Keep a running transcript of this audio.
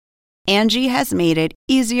Angie has made it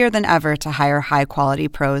easier than ever to hire high-quality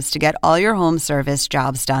pros to get all your home service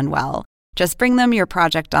jobs done well. Just bring them your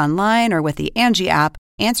project online or with the Angie app,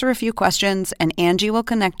 answer a few questions, and Angie will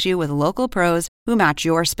connect you with local pros who match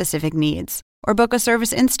your specific needs. Or book a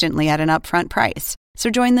service instantly at an upfront price. So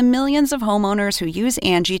join the millions of homeowners who use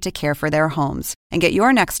Angie to care for their homes and get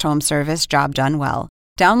your next home service job done well.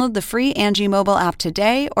 Download the free Angie mobile app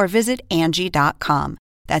today or visit Angie.com.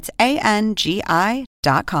 That's ANGI.com.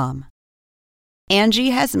 Angie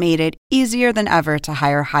has made it easier than ever to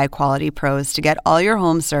hire high-quality pros to get all your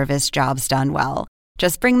home service jobs done well.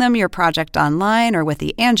 Just bring them your project online or with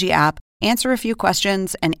the Angie app, answer a few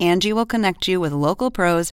questions, and Angie will connect you with local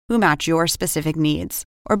pros who match your specific needs.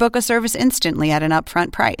 Or book a service instantly at an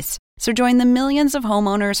upfront price. So join the millions of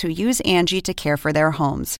homeowners who use Angie to care for their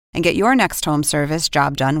homes and get your next home service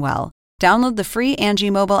job done well. Download the free Angie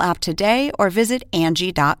mobile app today or visit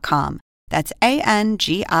Angie.com. That's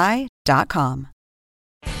ANGI.com.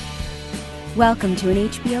 Welcome to an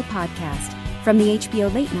HBO podcast from the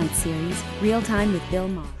HBO Late Night series, Real Time with Bill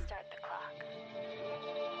Maher. Start the clock.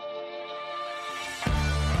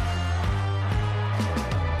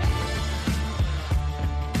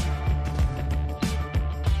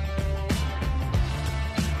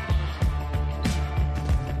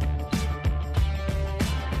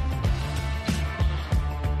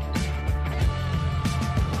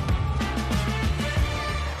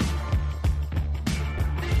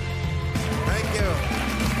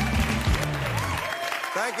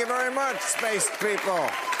 Thank you very much, space people.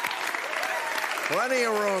 Plenty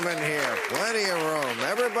of room in here. Plenty of room.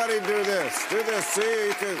 Everybody do this. Do this. See,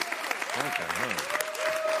 you can... Okay.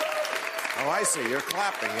 Oh, I see. You're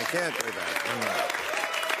clapping. You can't do that.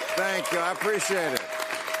 Thank you. I appreciate it.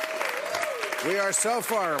 We are so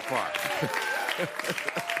far apart.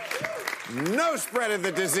 No spread of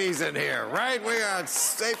the disease in here, right? We are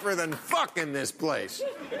safer than fuck in this place.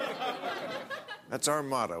 That's our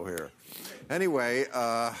motto here. Anyway,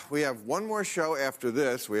 we have one more show after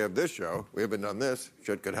this. We have this show. We haven't done this.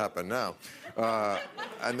 Shit could happen now.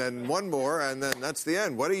 And then one more, and then that's the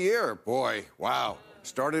end. What a year. Boy, wow.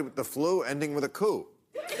 Started with the flu, ending with a coup.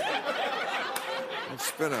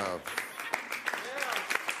 It's been a...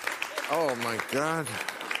 Oh, my God.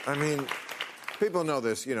 I mean, people know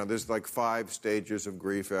this. You know, there's like 5 stages of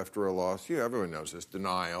grief after a loss. You know, everyone knows this.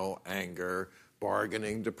 Denial, anger,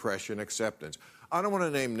 bargaining, depression, acceptance. I don't want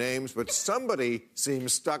to name names, but somebody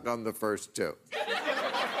seems stuck on the first 2.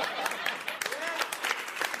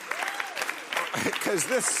 Because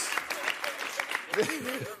this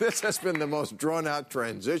has been the most drawn-out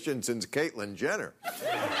transition since Caitlyn Jenner.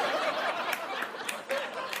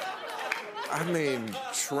 I mean,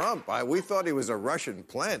 Trump, we thought he was a Russian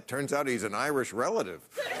plant. Turns out he's an Irish relative.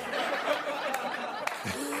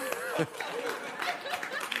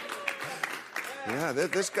 Yeah,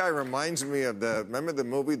 this guy reminds me of remember the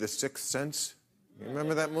movie The Sixth Sense? You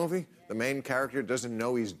remember that movie? The main character doesn't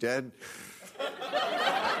know he's dead.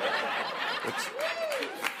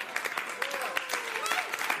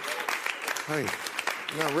 Hey,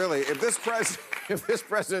 no, really, if this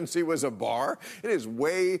presidency was a bar, it is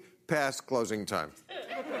way past closing time.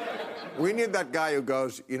 We need that guy who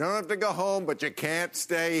goes, you don't have to go home, but you can't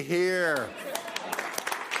stay here.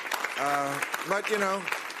 But, you know...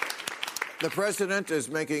 The president is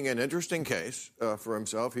making an interesting case for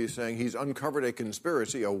himself. He's saying he's uncovered a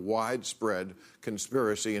conspiracy, a widespread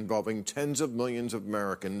conspiracy involving tens of millions of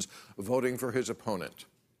Americans voting for his opponent.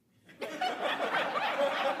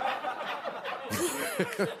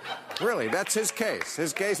 Really, that's his case.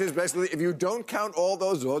 His case is basically, if you don't count all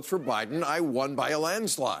those votes for Biden, I won by a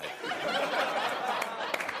landslide.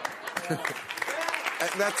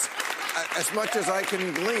 That's as much as I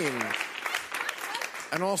can glean.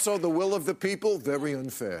 And also, the will of the people, very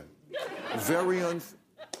unfair. Very unfair.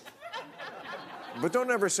 But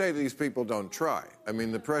don't ever say these people don't try. I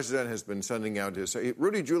mean, the president has been sending out his...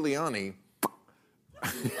 Rudy Giuliani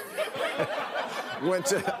went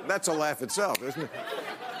to... That's a laugh itself, isn't it?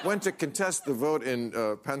 Went to contest the vote in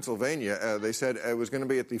Pennsylvania. They said it was going to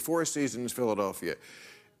be at the Four Seasons Philadelphia.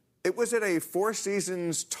 It was at a Four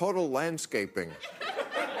Seasons Total Landscaping.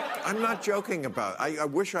 I'm not joking about it. I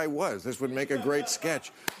wish I was. This would make a great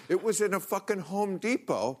sketch. It was in a fucking Home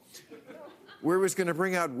Depot where he was going to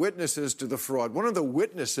bring out witnesses to the fraud. One of the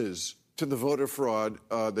witnesses to the voter fraud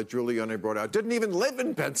that Giuliani brought out didn't even live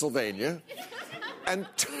in Pennsylvania and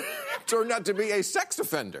turned out to be a sex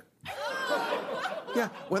offender. Yeah,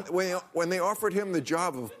 when they offered him the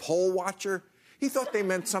job of poll watcher, he thought they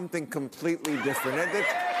meant something completely different.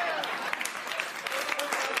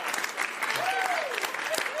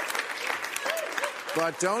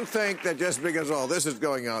 But don't think that just because all this is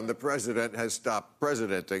going on, the president has stopped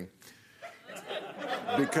presidenting.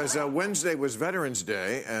 Because Wednesday was Veterans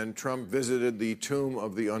Day, and Trump visited the tomb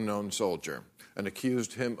of the unknown soldier and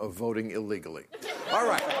accused him of voting illegally. All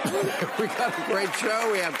right, we got a great show.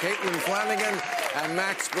 We have Caitlin Flanagan and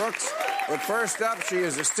Max Brooks. But first up, she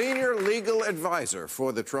is a senior legal advisor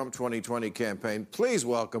for the Trump 2020 campaign. Please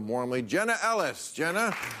welcome warmly Jenna Ellis.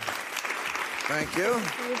 Jenna, thank you.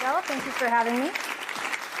 Here you go. Thank you for having me.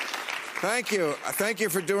 Thank you. Thank you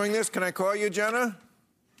for doing this. Can I call you Jenna?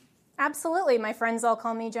 Absolutely. My friends all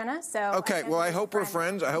call me Jenna, so... Okay, well, I hope we're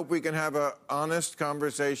friends. I hope we can have an honest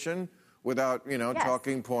conversation without, yes,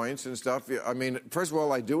 talking points and stuff. I mean, first of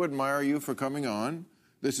all, I do admire you for coming on.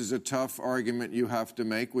 This is a tough argument you have to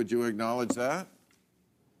make. Would you acknowledge that?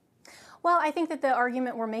 Well, I think that the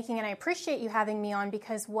argument we're making, and I appreciate you having me on,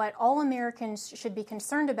 because what all Americans should be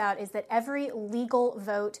concerned about is that every legal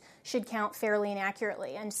vote should count fairly and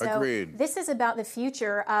accurately. And so Agreed. This is about the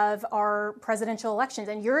future of our presidential elections.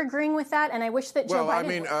 And you're agreeing with that, and I wish that Joe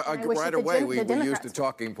Biden would. Right away, we used the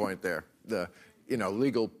talking point there, the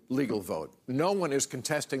legal vote. No one is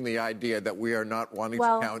contesting the idea that we are not wanting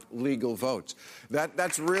to count legal votes.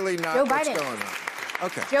 That's really not what's going on.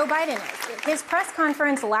 Okay. Joe Biden is. His press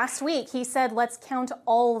conference last week, he said, let's count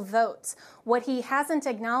all votes. What he hasn't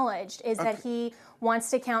acknowledged is that he wants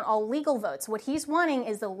to count all legal votes. What he's wanting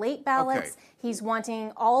is the late ballots. Okay. He's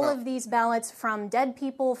wanting all of these ballots from dead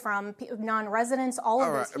people, from non-residents, all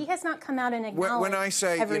of this. He has not come out and acknowledged when I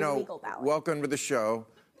say, every legal ballot. Welcome to the show,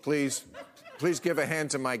 please give a hand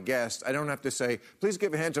to my guests. I don't have to say, please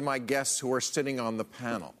give a hand to my guests who are sitting on the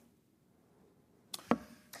panel.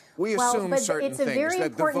 We assume certain things,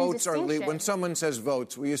 that the votes are legal. When someone says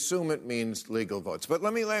votes, we assume it means legal votes. But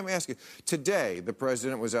let me ask you, today the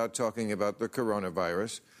president was out talking about the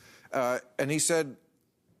coronavirus, and he said,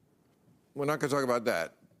 we're not going to talk about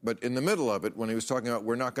that. But in the middle of it, when he was talking about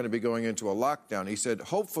we're not going to be going into a lockdown, he said,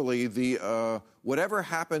 hopefully whatever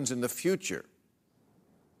happens in the future,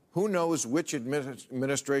 who knows which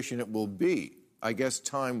administration it will be? I guess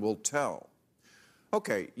time will tell.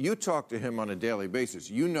 Okay, you talk to him on a daily basis.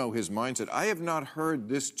 You know his mindset. I have not heard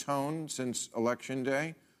this tone since Election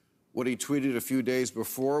Day. What he tweeted a few days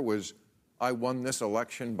before was, I won this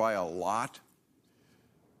election by a lot.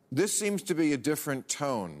 This seems to be a different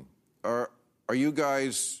tone. Are you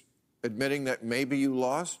guys admitting that maybe you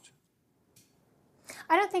lost?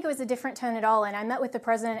 I don't think it was a different tone at all, and I met with the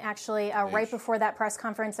president actually right before that press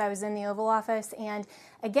conference. I was in the Oval Office, and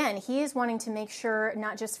again, he is wanting to make sure,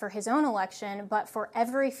 not just for his own election, but for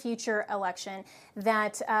every future election,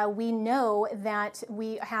 that we know that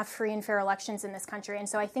we have free and fair elections in this country. And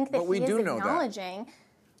so I think that he is acknowledging...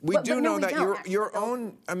 We do know that your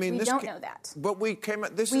own... I mean, we don't know that. But we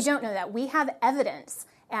don't know that. We have evidence.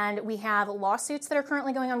 And we have lawsuits that are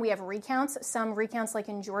currently going on. We have recounts. Some recounts, like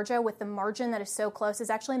in Georgia, with the margin that is so close, is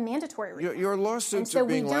actually a mandatory recount. Your lawsuits are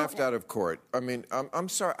being laughed out of court. I mean, I'm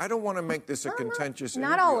sorry. I don't want to make this a contentious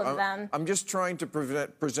interview. Not all of them. I'm just trying to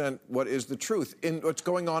present what is the truth in what's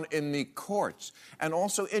going on in the courts and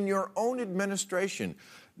also in your own administration.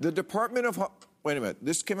 The Department of... Wait a minute.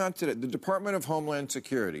 This came out today. The Department of Homeland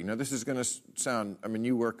Security. Now, this is going to sound... I mean,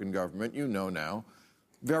 you work in government. You know now.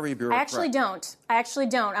 Very bureaucratic. I actually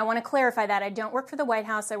don't. I want to clarify that. I don't work for the White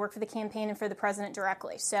House. I work for the campaign and for the president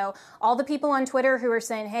directly. So all the people on Twitter who are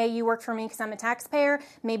saying, hey, you work for me because I'm a taxpayer,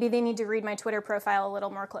 maybe they need to read my Twitter profile a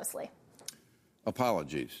little more closely.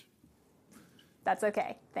 Apologies. That's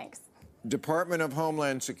okay. Thanks. Department of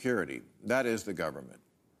Homeland Security. That is the government.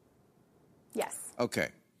 Yes. Okay.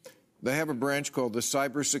 They have a branch called the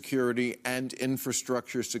Cybersecurity and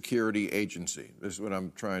Infrastructure Security Agency. This is what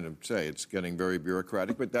I'm trying to say. It's getting very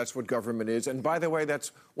bureaucratic, but that's what government is. And by the way,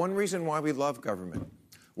 that's one reason why we love government,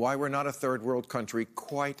 why we're not a third world country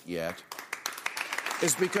quite yet,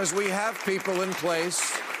 is because we have people in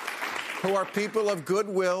place who are people of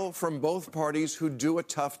goodwill from both parties who do a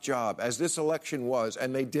tough job, as this election was,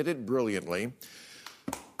 and they did it brilliantly.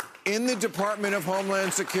 In the Department of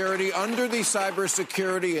Homeland Security, under the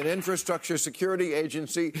Cybersecurity and Infrastructure Security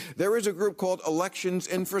Agency, there is a group called Elections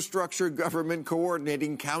Infrastructure Government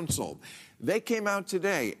Coordinating Council. They came out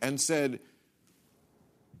today and said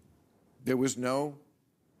there was no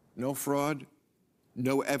fraud,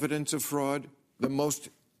 no evidence of fraud. The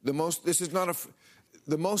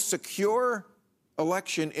most secure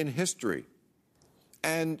election in history.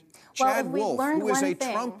 And Chad Wolf, who is a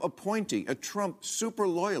Trump appointee, a Trump super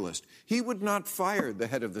loyalist, he would not fire the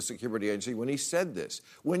head of the security agency when he said this.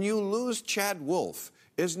 When you lose Chad Wolf,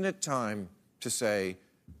 isn't it time to say,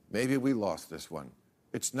 maybe we lost this one?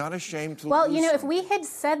 It's not a shame to Well, lose you know, if some. we had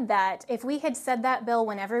said that, Bill,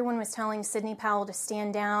 when everyone was telling Sidney Powell to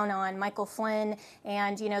stand down on Michael Flynn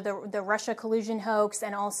and, you know, the Russia collusion hoax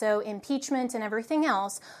and also impeachment and everything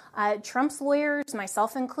else, Trump's lawyers,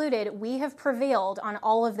 myself included, we have prevailed on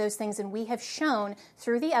all of those things, and we have shown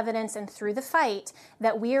through the evidence and through the fight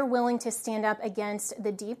that we are willing to stand up against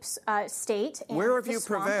the deep state. And Where have the you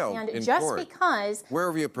swamp. prevailed And in just court? because Where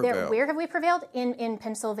have you prevailed? Where have we prevailed? In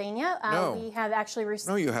Pennsylvania, No. We have actually received.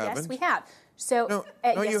 No, you haven't. Yes, we have. So No,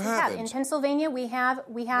 yes, you we haven't. have. In Pennsylvania, we have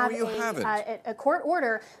you haven't. A court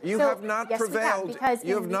order. You So, have not yes, we have, prevailed. because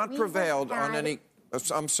You have not we prevailed have on had- any.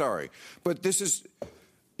 I'm sorry, but this is.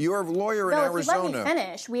 You're a lawyer in Bill, Arizona. if you let me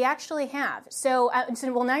finish, we actually have. So,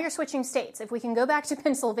 well, now you're switching states. If we can go back to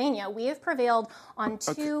Pennsylvania, we have prevailed on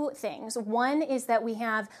two things. One is that we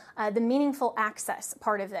have the meaningful access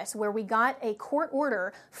part of this, where we got a court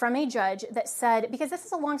order from a judge that said, because this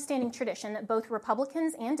is a longstanding tradition, that both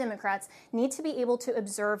Republicans and Democrats need to be able to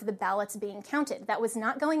observe the ballots being counted. That was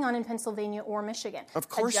not going on in Pennsylvania or Michigan. Of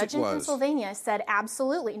course a judge it was. in Pennsylvania said,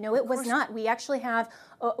 absolutely. No, it was not. We actually have,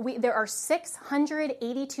 there are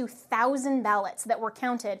 682,000 ballots that were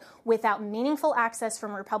counted without meaningful access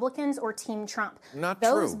from Republicans or Team Trump. Not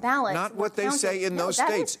Those true. ballots Not were what they counted. say in No, those that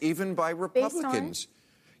states, is even by Republicans.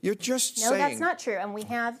 You're just No, saying. that's not true. And we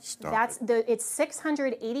have Stop it's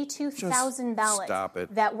 682,000 ballots stop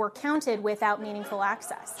it. that were counted without meaningful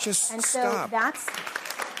access. Just and so stop. that's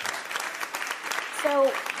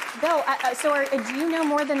so. Bill, do you know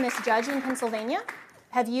more than this judge in Pennsylvania?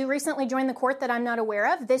 Have you recently joined the court that I'm not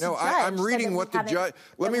aware of? This No, judge I'm said reading that what we the judge.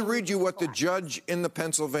 Let me that we read you what the meaningful access. judge in the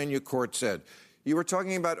Pennsylvania court said. You were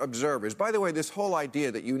talking about observers. By the way, this whole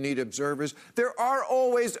idea that you need observers, there are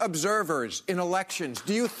always observers in elections.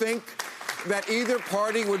 Do you think that either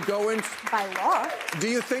party would go in? By law. Do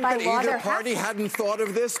you think By that law, either there has party to. hadn't thought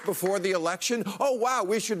of this before the election? Oh, wow,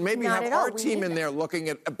 we should maybe Not have at all. our We team need in them. there looking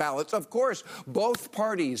at ballots. Of course, both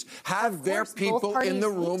parties have Of their course, both people in the parties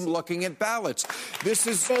need room to. looking at ballots. This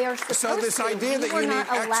is They are so supposed this to. idea We that were you need not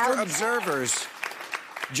allowed extra to. observers.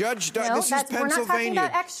 Judge, No, this is we're not talking Pennsylvania.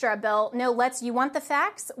 about extra, Bill. No, you want the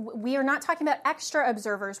facts? We are not talking about extra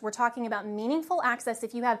observers. We're talking about meaningful access.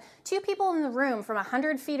 If you have two people in the room from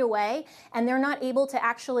 100 feet away and they're not able to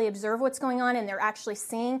actually observe what's going on and they're actually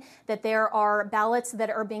seeing that there are ballots that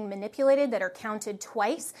are being manipulated, that are counted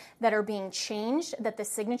twice, that are being changed, that the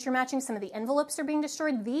signature matching, some of the envelopes are being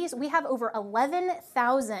destroyed. We have over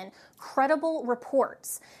 11,000 credible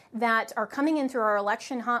reports that are coming in through our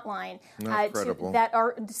election hotline that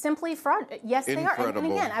are simply fraud. Yes, they are. And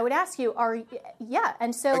again, I would ask you,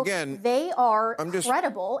 and so Again, they are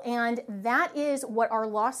credible, and that is what our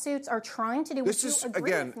lawsuits are trying to do. This is,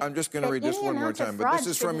 again, I'm just going to read this one more time, but this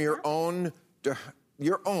is from your own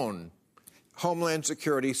Homeland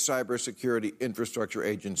Security, Cybersecurity Infrastructure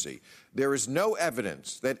Agency. There is no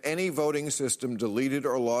evidence that any voting system deleted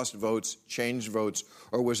or lost votes, changed votes,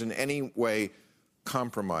 or was in any way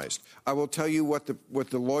compromised. I will tell you what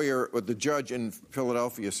the judge in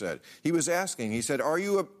Philadelphia said. He was asking, he said, are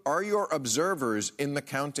your observers in the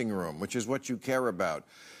counting room, which is what you care about?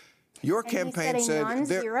 Your campaign said,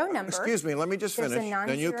 non-zero number. Excuse me, let me just finish,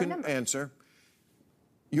 then you can answer.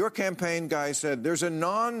 Your campaign guy said there's a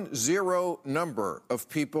non-zero number of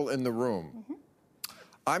people in the room. Mm-hmm.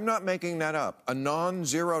 I'm not making that up. A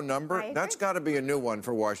non-zero number, that's got to be a new one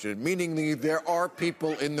for Washington, meaning there are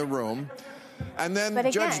people in the room. And then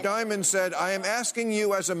Judge Diamond said, I am asking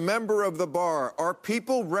you as a member of the bar, are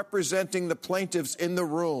people representing the plaintiffs in the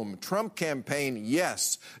room? Trump campaign,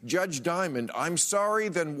 yes. Judge Diamond, I'm sorry,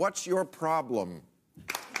 then what's your problem?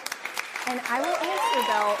 And I will answer,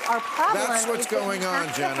 Bill, our problem That's what's going on,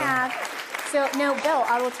 Jenna. No, Bill,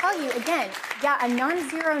 I will tell you again, a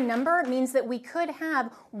non-zero number means that we could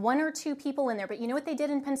have one or two people in there. But you know what they did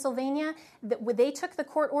in Pennsylvania? They took the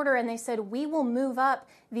court order and they said, we will move up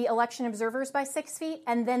the election observers by 6 feet,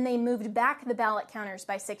 and then they moved back the ballot counters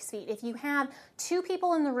by 6 feet. If you have two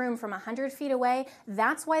people in the room from 100 feet away,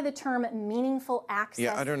 that's why the term meaningful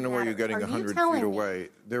access I don't know where you're getting 100 feet away.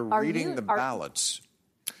 They're reading the ballots.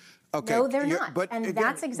 Okay, no, they're not. And again,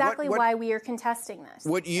 that's exactly why we are contesting this.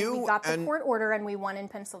 We got the court order and we won in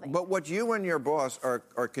Pennsylvania. But what you and your boss are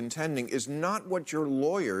contending is not what your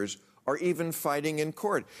lawyers are even fighting in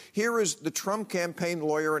court. Here is the Trump campaign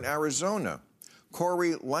lawyer in Arizona,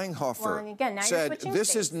 Corey Langhofer, said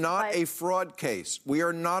this is not a fraud case. We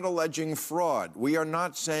are not alleging fraud. We are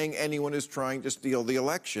not saying anyone is trying to steal the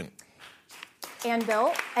election. And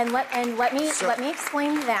Bill, let me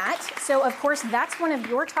explain that. So, of course, that's one of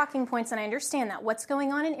your talking points, and I understand that. What's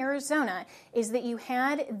going on in Arizona is that you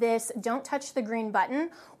had this "don't touch the green button,"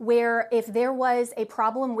 where if there was a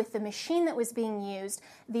problem with the machine that was being used,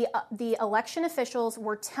 the election officials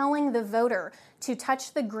were telling the voter to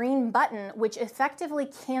touch the green button, which effectively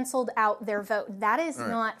canceled out their vote. That is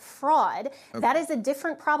not fraud. Okay. That is a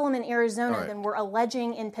different problem in Arizona than we're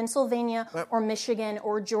alleging in Pennsylvania or Michigan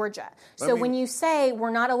or Georgia. So when you say we're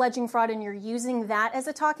not alleging fraud and you're using that as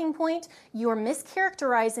a talking point, you're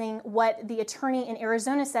mischaracterizing what the attorney in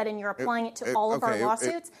Arizona said, and you're applying it to all of our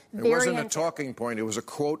lawsuits. It wasn't a talking point. It was a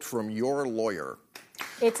quote from your lawyer.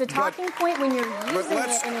 It's a talking point when you're using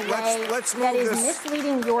it in a way that is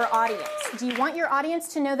misleading your audience. Do you want your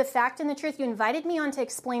audience to know the fact and the truth? You invited me on to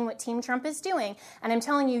explain what Team Trump is doing, and I'm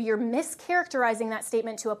telling you, you're mischaracterizing that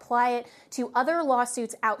statement to apply it to other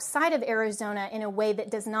lawsuits outside of Arizona in a way that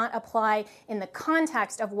does not apply in the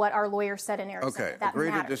context of what our lawyer said in Arizona. Okay, that agree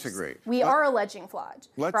matters. to disagree. We are alleging fraud.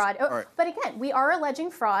 Right. But again, we are alleging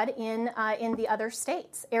fraud in the other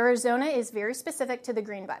states. Arizona is very specific to the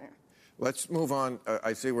green button. Let's move on.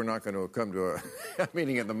 I see we're not going to come to a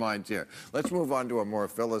meeting of the minds here. Let's move on to a more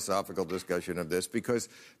philosophical discussion of this, because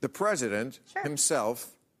the president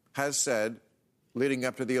himself has said, leading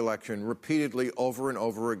up to the election, repeatedly over and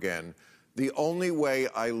over again, the only way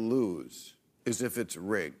I lose is if it's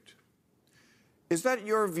rigged. Is that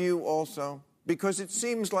your view also? Because it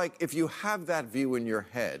seems like if you have that view in your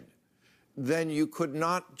head, then you could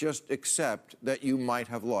not just accept that you might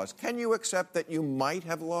have lost. Can you accept that you might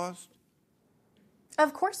have lost?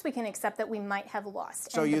 Of course we can accept that we might have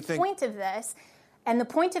lost. So and you the think... point of this,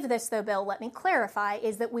 though, Bill, let me clarify,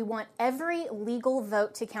 is that we want every legal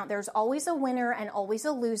vote to count. There's always a winner and always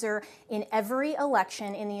a loser in every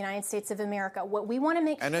election in the United States of America. What we want to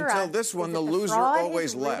make and sure until of this one, is the that loser fraud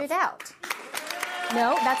always is left. rooted out.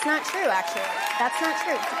 No, that's not true, actually. That's not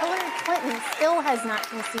true. Hillary Clinton still has not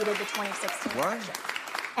conceded the 2016 election.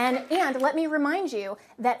 And let me remind you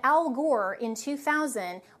that Al Gore in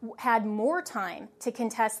 2000 had more time to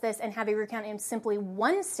contest this and have a recount in simply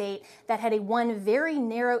one state that had one very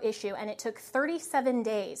narrow issue, and it took 37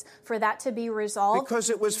 days for that to be resolved. Because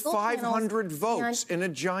it was 500 votes in a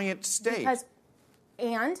giant state.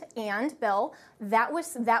 And Bill, that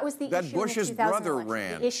was the issue. That Bush's brother election.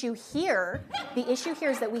 ran. The issue here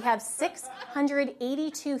is that we have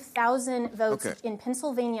 682,000 votes in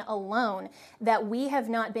Pennsylvania alone that we have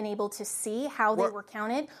not been able to see how they were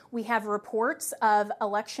counted. We have reports of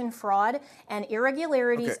election fraud and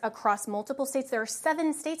irregularities across multiple states. There are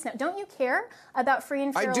 7 states now. Don't you care about free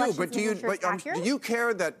and fair elections? I do, but do you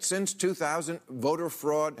care that since 2000, voter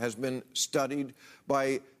fraud has been studied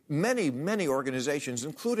by many organizations,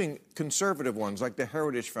 including conservative ones like the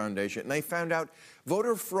Heritage Foundation, and they found out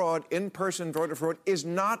voter fraud, in-person voter fraud, is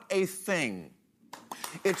not a thing.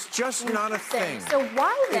 It's just not a thing. So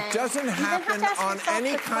why then? It doesn't happen on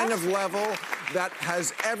any kind of level that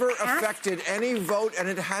has ever affected any vote, and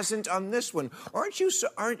it hasn't on this one. Aren't you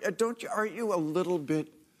a little bit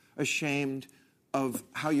ashamed of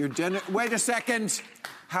how you're wait a second.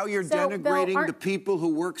 How you're denigrating the people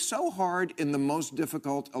who work so hard in the most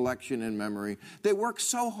difficult election in memory. They work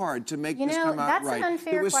so hard to make this come out right. That's an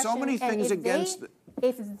unfair there was question. So many things against.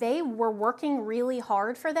 If they were working really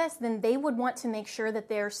hard for this, then they would want to make sure that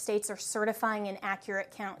their states are certifying an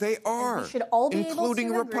accurate count. They are, and we should all be including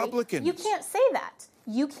able to agree. Republicans. You can't say that.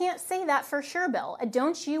 You can't say that for sure, Bill.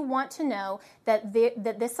 Don't you want to know that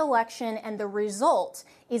this election and the result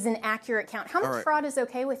is an accurate count? How much fraud is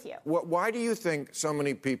okay with you? Why do you think so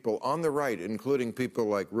many people on the right, including people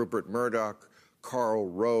like Rupert Murdoch, Karl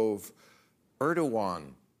Rove,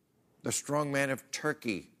 Erdogan, the strongman of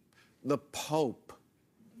Turkey, the Pope,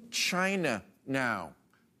 China now,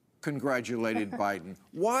 congratulated Biden?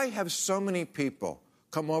 Why have so many people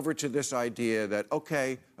come over to this idea that,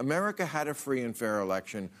 okay, America had a free and fair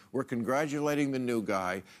election. We're congratulating the new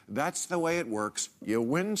guy. That's the way it works. You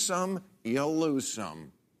win some, you'll lose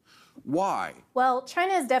some. Why? Well,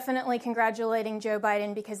 China is definitely congratulating Joe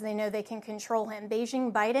Biden because they know they can control him.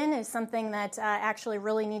 Beijing Biden is something that actually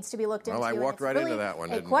really needs to be looked into. Well, I walked right into that one,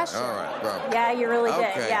 didn't question. I? All right. Well, yeah, you really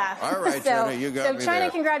okay. did. Yeah. All right, Jenna, you got me So China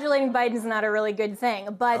there. congratulating Biden is not a really good thing.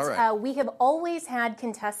 But we have always had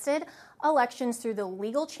contested elections through the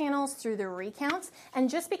legal channels, through the recounts. And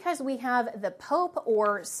just because we have the Pope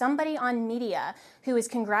or somebody on media who is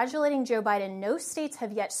congratulating Joe Biden, no states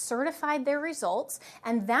have yet certified their results.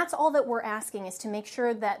 And that's all that we're asking, is to make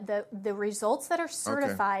sure that the results that are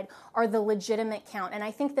certified are the legitimate count. And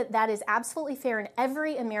I think that that is absolutely fair, and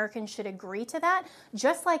every American should agree to that,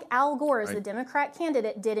 just like Al Gore, as the Democrat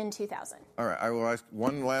candidate, did in 2000. All right, I will ask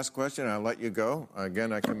one last question, and I'll let you go.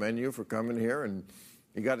 Again, I commend you for coming here, and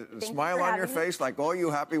you got a smile on your face like all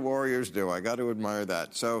you happy warriors do. I got to admire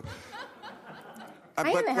that. So, I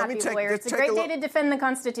am a happy warrior. It's a great day to defend the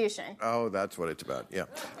Constitution. Oh, that's what it's about, yeah.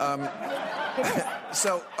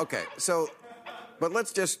 But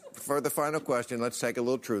let's just, for the final question, let's take a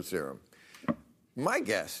little truth serum. My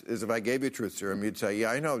guess is if I gave you truth serum, you'd say,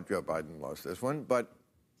 yeah, I know Joe Biden lost this one, but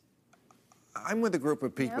I'm with a group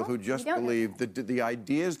of people who just believe that the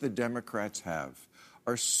ideas the Democrats have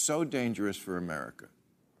are so dangerous for America.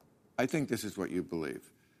 I think this is what you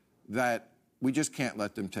believe, that we just can't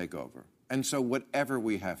let them take over. And so whatever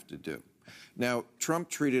we have to do. Now, Trump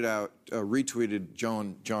retweeted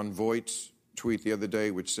John Voight's tweet the other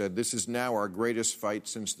day, which said, "This is now our greatest fight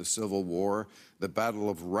since the Civil War, the battle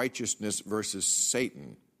of righteousness versus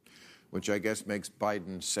Satan," which I guess makes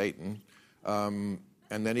Biden Satan. And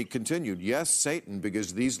then he continued, "Yes, Satan,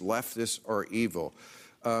 because these leftists are evil."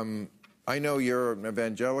 I know you're an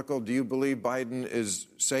evangelical. Do you believe Biden is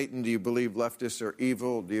Satan? Do you believe leftists are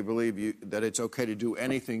evil? Do you believe that it's okay to do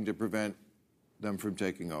anything to prevent them from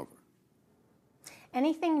taking over?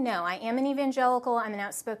 Anything? No. I am an evangelical. I'm an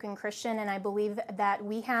outspoken Christian, and I believe that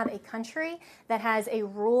we have a country that has a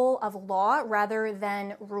rule of law rather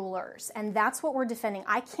than rulers, and that's what we're defending.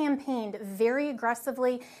 I campaigned very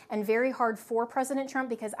aggressively and very hard for President Trump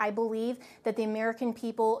because I believe that the American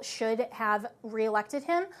people should have reelected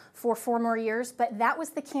him for 4 more years, but that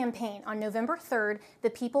was the campaign. On November 3rd, the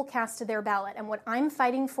people cast their ballot, and what I'm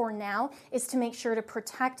fighting for now is to make sure to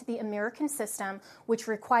protect the American system, which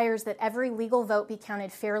requires that every legal vote be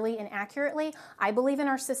counted fairly and accurately. I believe in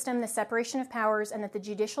our system, the separation of powers, and that the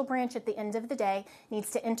judicial branch at the end of the day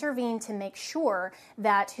needs to intervene to make sure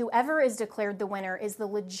that whoever is declared the winner is the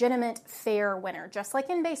legitimate, fair winner. Just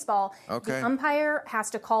like in baseball, the umpire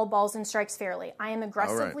has to call balls and strikes fairly. I am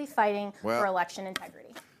aggressively fighting for election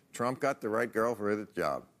integrity. Trump got the right girl for the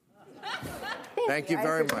job. Thank you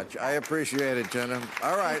very much. I appreciate it, Jenna.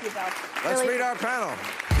 All right, let's meet our panel.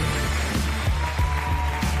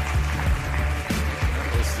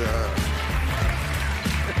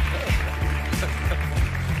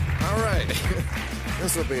 All right.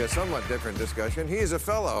 This will be a somewhat different discussion. He's a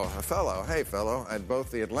fellow at both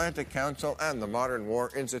the Atlantic Council and the Modern War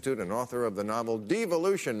Institute, and author of the novel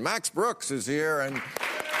Devolution. Max Brooks is here, and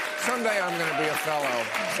someday I'm going to be a fellow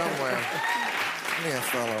somewhere. Be a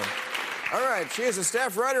fellow. All right, she is a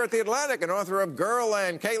staff writer at the Atlantic and author of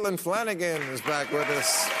Girlland. Caitlin Flanagan is back with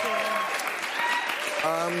us.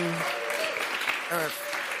 All right.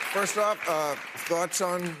 First off, thoughts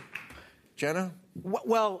on Jenna?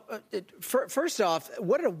 Well, first off,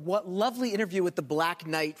 what lovely interview with the Black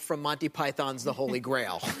Knight from Monty Python's The Holy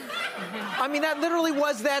Grail. I mean, that literally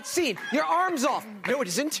was that scene. Your arm's off. No, it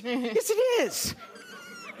isn't. Yes, it is.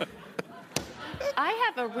 I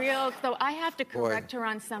have to correct her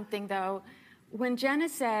on something, though. When Jenna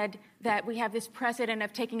said that we have this precedent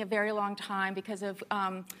of taking a very long time because of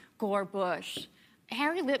Gore-Bush,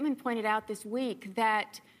 Harry Littman pointed out this week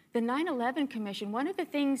that the 9/11 Commission, one of the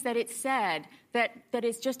things that it said that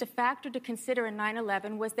is just a factor to consider in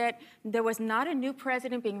 9/11 was that there was not a new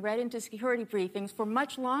president being read into security briefings for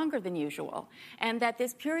much longer than usual. And that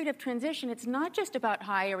this period of transition, it's not just about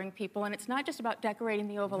hiring people and it's not just about decorating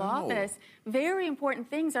the Oval Office. Very important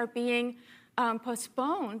things are being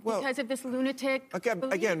postponed because of this lunatic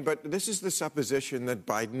Again, but this is the supposition that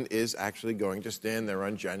Biden is actually going to stand there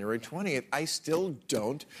on January 20th. I still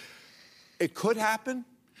don't. It could happen.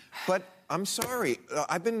 But I'm sorry.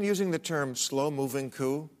 I've been using the term slow-moving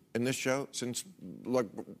coup in this show since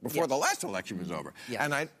before the last election was over.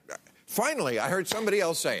 And finally, I heard somebody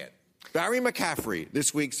else say it. Barry McCaffrey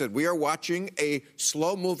this week said, "We are watching a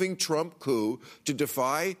slow-moving Trump coup to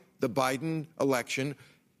defy the Biden election.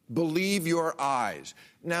 Believe your eyes."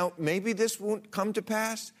 Now, maybe this won't come to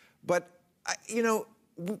pass, but,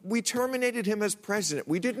 we terminated him as president.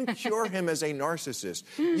 We didn't cure him as a narcissist.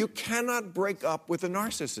 You cannot break up with a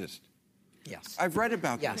narcissist. Yes. I've read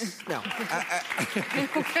about this. No.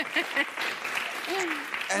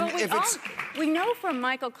 We know from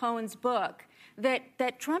Michael Cohen's book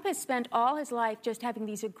that Trump has spent all his life just having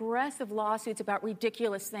these aggressive lawsuits about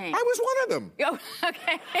ridiculous things. I was one of them. Oh,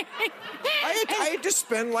 okay. I had to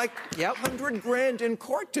spend like $100,000 in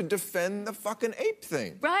court to defend the fucking ape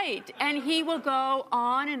thing. Right. And he will go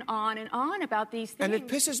on and on and on about these things. And it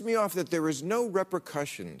pisses me off that there is no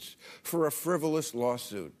repercussions for a frivolous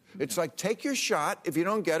lawsuit. It's like, take your shot. If you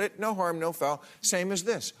don't get it, no harm, no foul. Same as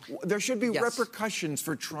this. There should be repercussions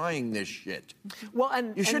for trying this shit. Well,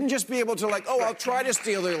 and you shouldn't just be able to I'll try to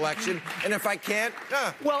steal the election, and if I can't, no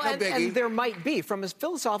biggie. And there might be. From a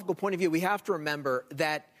philosophical point of view, we have to remember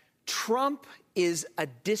that Trump is a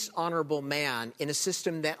dishonorable man in a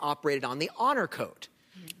system that operated on the honor code.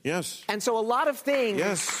 Yes. And so a lot of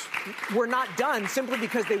things were not done simply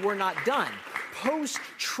because they were not done.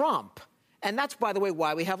 Post-Trump, and that's, by the way,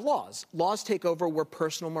 why we have laws. Laws take over where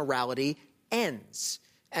personal morality ends.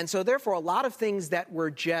 And so, therefore, a lot of things that were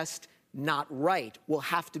just not right will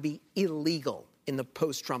have to be illegal in the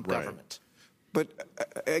post-Trump government. But,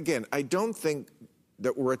 again, I don't think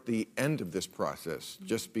that we're at the end of this process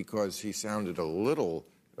just because he sounded a little,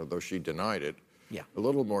 although she denied it, a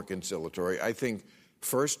little more conciliatory. I think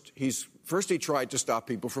first he tried to stop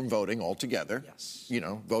people from voting altogether. Yes.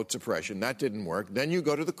 Vote suppression. That didn't work. Then you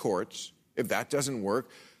go to the courts. If that doesn't work,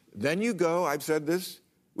 then you go, I've said this,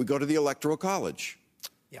 we go to the Electoral College.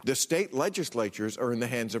 Yeah. The state legislatures are in the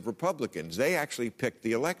hands of Republicans. They actually pick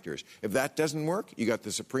the electors. If that doesn't work, you got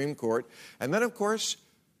the Supreme Court. And then, of course,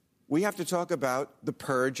 we have to talk about the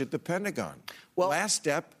purge at the Pentagon. Well, last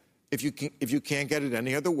step, if you can't get it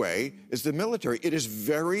any other way, is the military. It is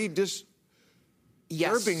very disturbing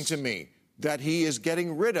to me that he is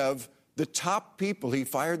getting rid of the top people. He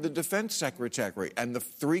fired the defense secretary and the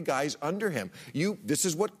 3 guys under him. This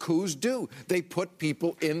is what coups do. They put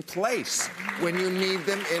people in place when you need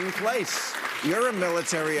them in place. You're a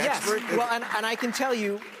military expert. Well, and I can tell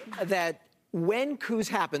you that when coups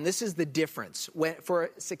happen, this is the difference. For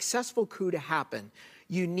a successful coup to happen,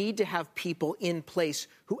 you need to have people in place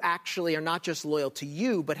who actually are not just loyal to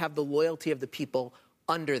you, but have the loyalty of the people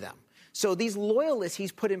under them. So these loyalists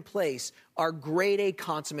he's put in place are grade A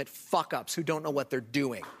consummate fuck-ups who don't know what they're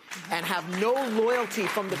doing and have no loyalty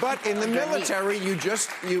from the But in the military,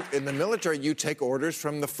 you take orders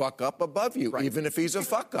from the fuck-up above you, even if he's a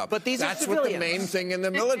fuck-up. But these That's are civilians. what the main thing in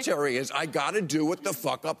the military is. I got to do what the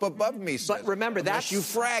fuck-up above me says. But remember, unless you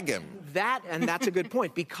frag him. That's a good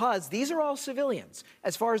point, because these are all civilians.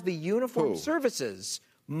 As far as the uniformed services,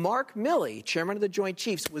 Mark Milley, chairman of the Joint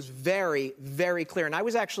Chiefs, was very, very clear. And I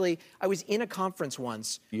was in a conference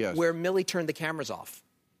once where Milley turned the cameras off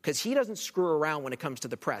because he doesn't screw around when it comes to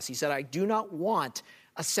the press. He said, I do not want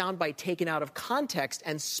a soundbite taken out of context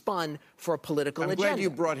and spun for a political agenda. I'm glad you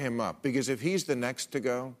brought him up, because if he's the next to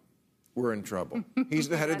go, we're in trouble. He's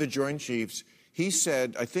the head of the Joint Chiefs. He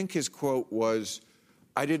said, I think his quote was,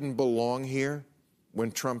 I didn't belong here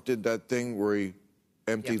when Trump did that thing where he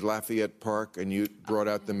emptied Lafayette Park and you brought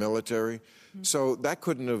out the military. So that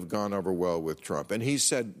couldn't have gone over well with Trump. And he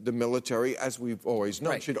said the military, as we've always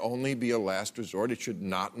known, should only be a last resort. It should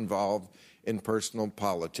not involve in personal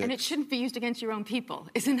politics. And it shouldn't be used against your own people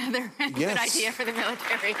is another good idea for the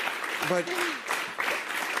military.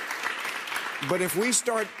 But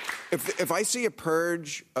if I see a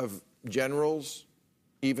purge of generals,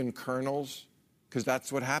 even colonels, because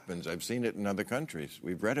that's what happens. I've seen it in other countries.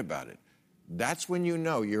 We've read about it. That's when you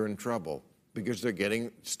know you're in trouble, because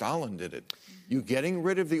Stalin did it. You're getting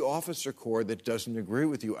rid of the officer corps that doesn't agree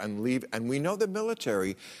with you and leave. And we know the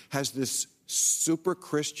military has this super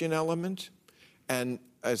Christian element. And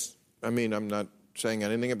I'm not saying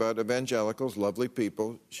anything about evangelicals, lovely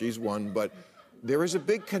people. She's one. But there is a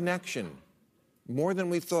big connection, more than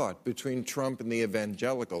we thought, between Trump and the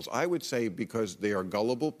evangelicals. I would say because they are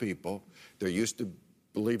gullible people. They're used to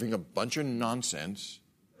believing a bunch of nonsense.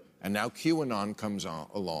 And now QAnon comes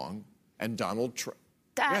along, and Donald Trump.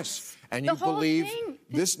 And you believe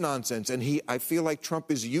this nonsense. And I feel like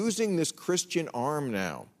Trump is using this Christian arm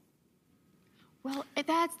now. Well,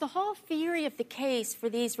 that's the whole theory of the case for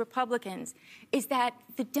these Republicans, is that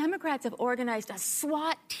the Democrats have organized a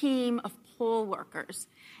SWAT team of poll workers,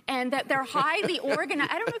 and that they're highly organized.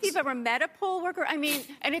 I don't know if you've ever met a poll worker. I mean,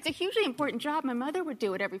 and it's a hugely important job. My mother would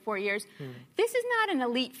do it every 4 years. This is not an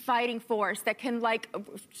elite fighting force that can,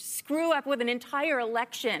 screw up with an entire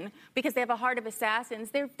election because they have a heart of assassins.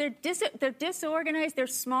 They're disorganized. They're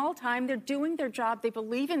small time. They're doing their job. They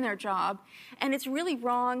believe in their job. And it's really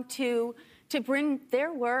wrong to bring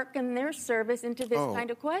their work and their service into this kind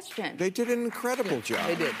of question. They did an incredible job.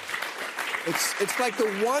 They did. It's like the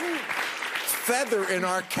one feather in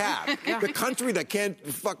our cap. The country that can't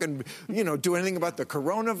fucking, do anything about the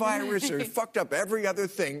coronavirus or fucked up every other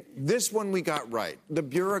thing. This one we got right. The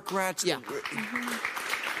bureaucrats. Yeah.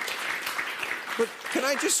 But can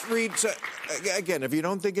I just read, again, if you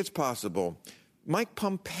don't think it's possible, Mike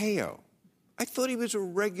Pompeo. I thought he was a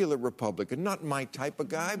regular Republican, not my type of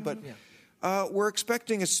guy, but we're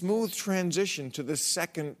expecting a smooth transition to the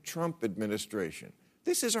second Trump administration.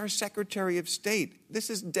 This is our Secretary of State. This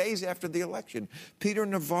is days after the election. Peter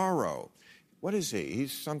Navarro. What is he?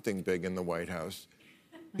 He's something big in the White House.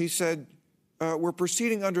 He said, we're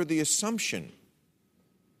proceeding under the assumption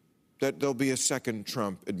that there'll be a second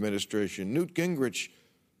Trump administration. Newt Gingrich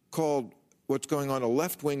called what's going on a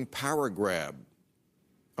left-wing power grab,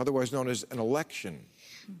 otherwise known as an election.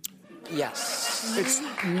 Yes. It's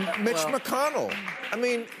Mitch McConnell. I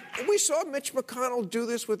mean, we saw Mitch McConnell do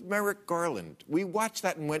this with Merrick Garland. We watched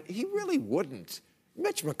that and went, he really wouldn't.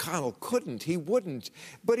 Mitch McConnell couldn't. He wouldn't.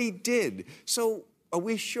 But he did. So are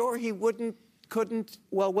we sure he couldn't?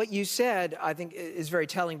 Well, what you said, I think, is very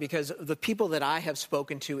telling because the people that I have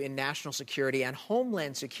spoken to in national security and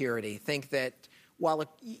homeland security think that while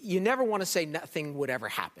you never want to say nothing would ever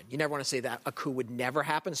happen, you never want to say that a coup would never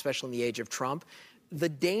happen, especially in the age of Trump, the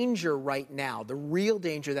danger right now, the real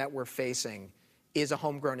danger that we're facing is a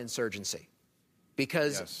homegrown insurgency.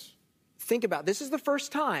 Because think about, this is the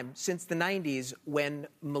first time since the 90s when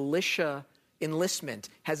militia enlistment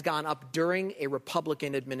has gone up during a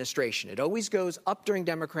Republican administration. It always goes up during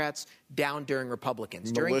Democrats, down during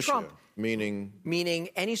Republicans. Militia, during Trump, meaning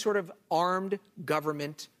any sort of armed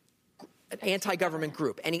government, anti-government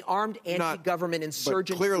group, any armed anti-government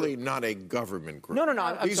insurgent But clearly group. not a government group. No,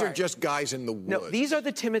 I'm These sorry. are just guys in the woods. No, these are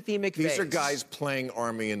the Timothy McVeighs. These are guys playing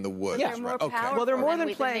army in the woods. Yeah. They're more Okay. powerful Well, they're more than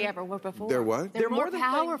than playing- they ever were before. They're what? They're more more than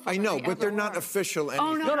playing- powerful. I know, than they but they're ever not were. official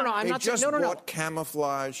anything. no, I'm they not saying- just no. bought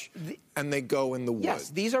camouflage, and they go in the woods. Yes,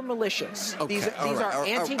 these are militias. Okay, These all right, are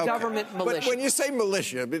anti-government okay. militias. But when you say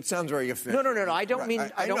militia, it sounds very offensive. No. I don't mean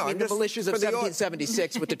I don't know, mean I'm the just- militias of for the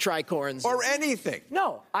 1776 with the tricorns or anything.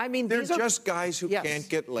 No, I mean They're these are just guys who Yes. can't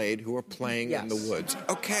get laid, who are playing in the Yes. woods.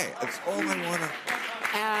 Okay, that's all I want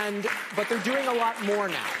to... but they're doing a lot more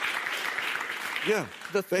now. Yeah,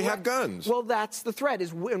 they have guns. Well, that's the threat,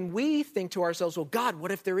 is when we think to ourselves, well, God,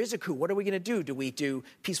 what if there is a coup? What are we going to do? Do we do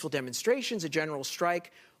peaceful demonstrations, a general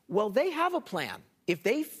strike? Well, they have a plan. If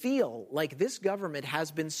they feel like this government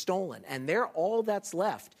has been stolen and they're all that's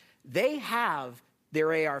left, they have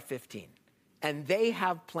their AR-15. And they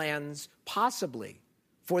have plans, possibly,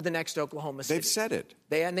 for the next Oklahoma City. They've said it.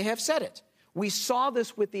 They have said it. We saw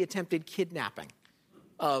this with the attempted kidnapping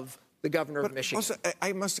of the governor of Michigan. Also,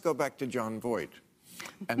 I must go back to John Voight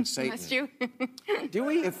and Satan. Must you? Do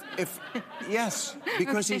we? Yes,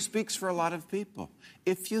 because he speaks for a lot of people.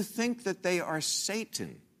 If you think that they are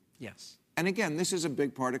Satan, Yes. and again, this is a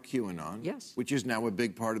big part of QAnon, Yes. which is now a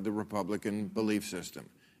big part of the Republican belief system.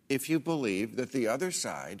 If you believe that the other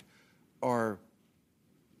side are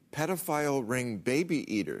pedophile ring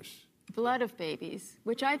baby eaters. Blood of babies,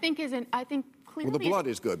 which I think clearly... Well, the blood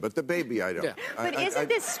is good, but the baby I don't. Yeah. But isn't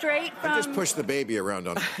this straight from... I just push the baby around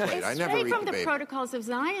on the plate. It's I never straight eat from the the baby. Protocols of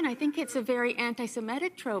Zion. I think it's a very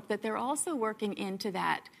anti-Semitic trope that they're also working into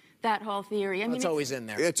that whole theory. I mean, It's always in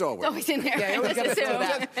there. It's always in there. Yeah, you always gotta throw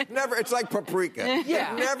that. Never. It's like paprika.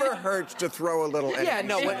 Yeah. It never hurts to throw a little. Yeah,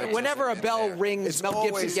 no, anti-Semitism whenever a in bell there. rings, It's Mel Gibson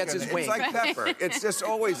always gets his gonna- wing. It's like pepper. It's just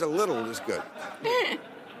always a little is good.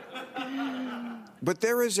 But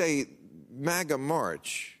there is a MAGA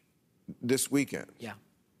march this weekend. Yeah.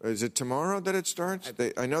 Is it tomorrow that it starts?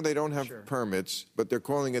 I know they don't have permits, but they're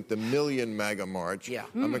calling it the Million MAGA March. Yeah.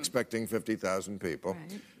 I'm expecting 50,000 people,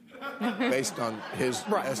 based on his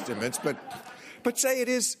estimates. But say it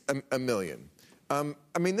is a million. I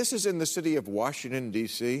mean, this is in the city of Washington,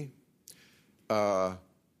 D.C., a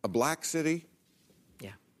black city.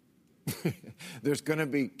 Yeah. There's going to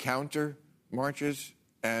be counter marches,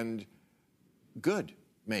 and good,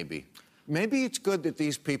 maybe. Maybe it's good that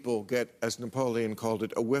these people get, as Napoleon called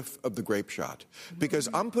it, a whiff of the grape shot. Because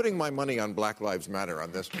I'm putting my money on Black Lives Matter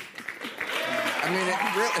on this one. I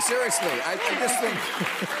mean, seriously,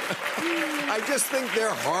 I just think they're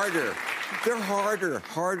harder. They're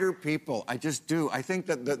harder people. I just do. I think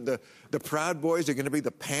that the Proud Boys are going to be the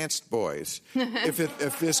pantsed boys.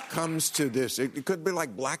 if this comes to this, it could be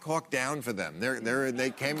like Black Hawk Down for them. They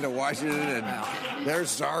came to Washington and they're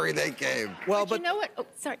sorry they came. Well, but you know what? Oh,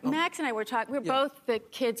 sorry, Max and I were talking. We're both the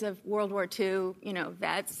kids of World War II.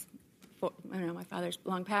 Vets. I don't know. My father's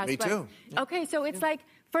long passed. Me too. Okay, so it's like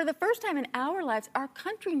for the first time in our lives, our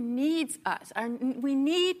country needs us. We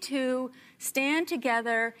need to stand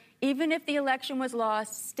together even if the election was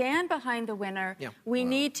lost, stand behind the winner. Yeah. We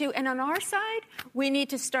need to, and on our side, we need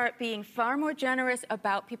to start being far more generous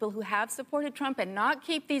about people who have supported Trump and not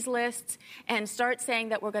keep these lists and start saying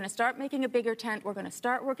that we're going to start making a bigger tent, we're going to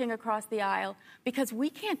start working across the aisle, because we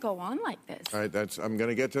can't go on like this. All right, I'm going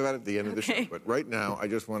to get to that at the end of the show. But right now, I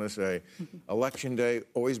just want to say, Election Day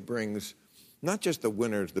always brings not just the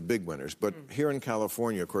winners, the big winners, but here in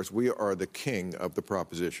California, of course, we are the king of the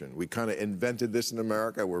proposition. We kind of invented this in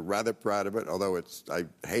America. We're rather proud of it, although I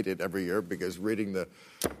hate it every year because reading the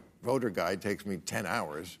voter guide takes me 10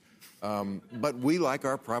 hours. But we like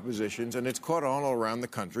our propositions, and it's caught on all around the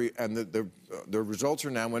country, and the results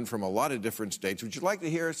are now in from a lot of different states. Would you like to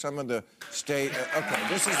hear some of the state? Okay,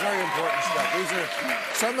 this is very important stuff. These are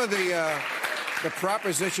some of the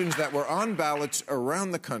propositions that were on ballots around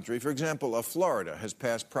the country. For example, Florida has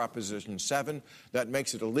passed Proposition 7 that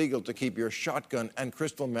makes it illegal to keep your shotgun and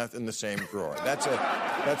crystal meth in the same drawer. That's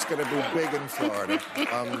going to be big in Florida.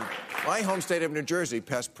 My home state of New Jersey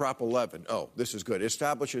passed Prop 11. Oh, this is good. It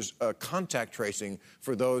establishes contact tracing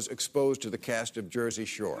for those exposed to the cast of Jersey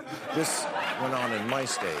Shore. This went on in my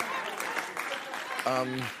state.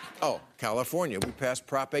 California. We passed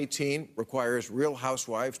Prop 18, requires real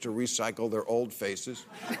housewives to recycle their old faces.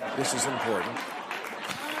 This is important.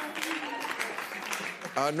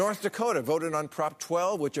 North Dakota voted on Prop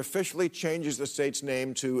 12, which officially changes the state's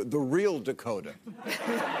name to the Real Dakota.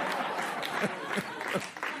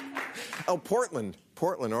 Portland,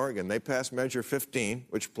 Oregon, they passed Measure 15,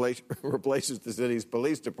 which replaces the city's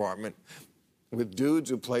police department with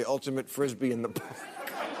dudes who play ultimate frisbee in the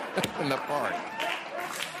park.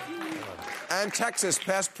 And Texas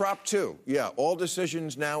passed Prop 2. Yeah, all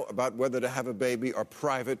decisions now about whether to have a baby are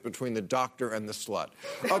private between the doctor and the slut.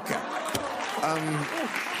 Okay.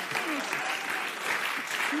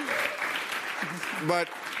 But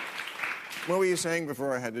what were you saying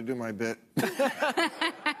before I had to do my bit?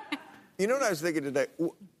 You know what I was thinking today?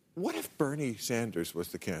 What if Bernie Sanders was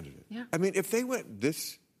the candidate? Yeah. I mean, if they went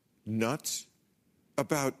this nuts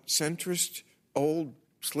about centrist old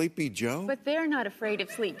Sleepy Joe? But they're not afraid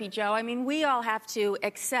of Sleepy Joe. I mean, we all have to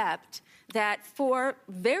accept that for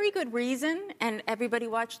very good reason, and everybody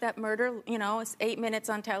watched that murder, it's 8 minutes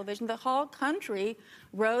on television, the whole country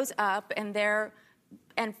rose up,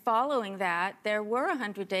 and following that, there were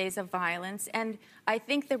 100 days of violence. And I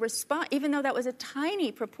think the response, even though that was a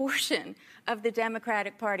tiny proportion of the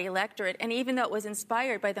Democratic Party electorate, and even though it was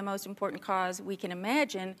inspired by the most important cause we can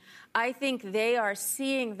imagine, I think they are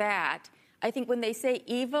seeing that. I think when they say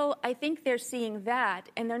evil, I think they're seeing that,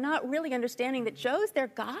 and they're not really understanding that Joe's their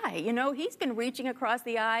guy. He's been reaching across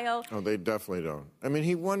the aisle. Oh, they definitely don't. I mean,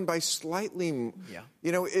 he won by slightly. Yeah.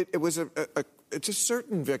 It was it's a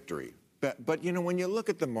certain victory, but when you look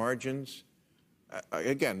at the margins,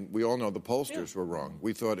 again, we all know the pollsters were wrong.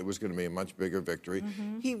 We thought it was going to be a much bigger victory.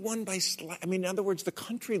 Mm-hmm. He won by in other words, the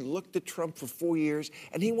country looked at Trump for 4 years,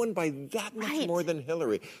 and he won by that much more than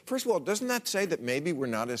Hillary. First of all, doesn't that say that maybe we're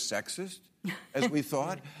not as sexist as we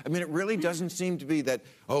thought? I mean, it really doesn't seem to be that,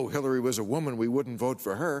 Hillary was a woman, we wouldn't vote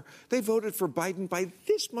for her. They voted for Biden by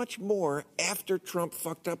this much more after Trump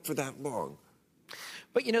fucked up for that long.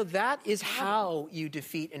 But, that is how you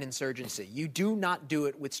defeat an insurgency. You do not do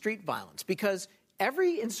it with street violence, because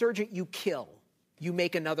every insurgent you kill, you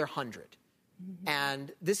make another 100. Mm-hmm.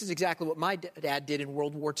 And this is exactly what my dad did in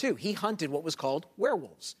World War II. He hunted what was called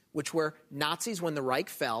werewolves, which were Nazis when the Reich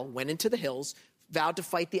fell, went into the hills, vowed to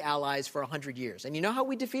fight the Allies for 100 years. And you know how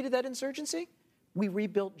we defeated that insurgency? We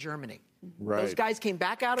rebuilt Germany. Right. Those guys came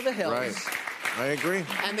back out of the hills. Right. I agree.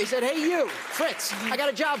 And they said, hey, you, Fritz, I got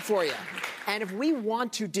a job for you. And if we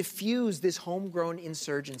want to diffuse this homegrown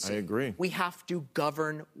insurgency, I agree, we have to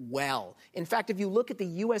govern well. In fact, if you look at the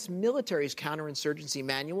U.S. military's counterinsurgency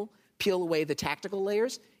manual, peel away the tactical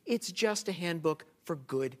layers, it's just a handbook for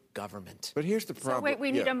good government. But here's the problem. So wait,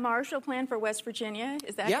 we need a Marshall Plan for West Virginia?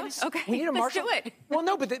 Is that yes? Okay, we need a Marshall. Let's do it. Well,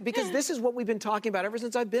 no, but because this is what we've been talking about ever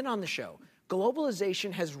since I've been on the show.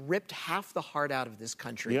 Globalization has ripped half the heart out of this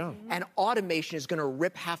country, and automation is going to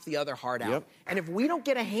rip half the other heart out. Yep. And if we don't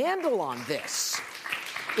get a handle on this,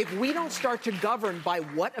 if we don't start to govern by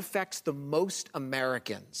what affects the most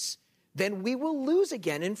Americans, then we will lose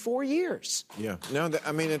again in 4 years. Yeah. No,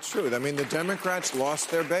 it's true. The Democrats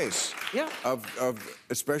lost their base of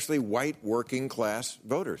especially white working class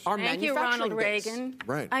voters. Thank you, Ronald Reagan.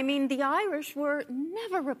 Right. The Irish were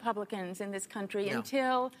never Republicans in this country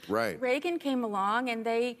until Reagan came along, and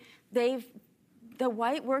the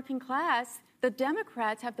white working class, the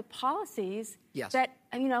Democrats have the policies that,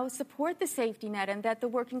 support the safety net and that the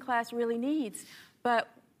working class really needs. But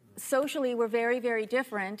socially, we're very, very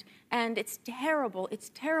different, and it's terrible.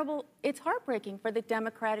 It's terrible. It's heartbreaking for the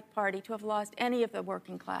Democratic Party to have lost any of the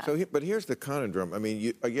working class. But here's the conundrum. I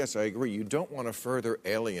mean, yes, I agree. You don't want to further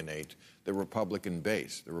alienate the Republican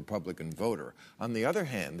base, the Republican voter. On the other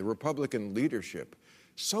hand, the Republican leadership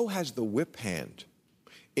so has the whip hand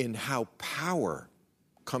in how power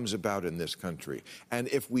comes about in this country. And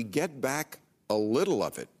if we get back a little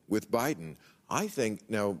of it with Biden, I think,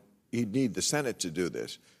 now, you'd need the Senate to do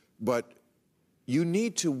this, but you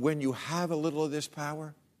need to, when you have a little of this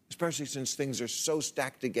power, especially since things are so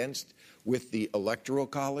stacked against with the Electoral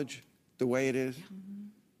College the way it is,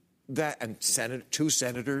 that, and two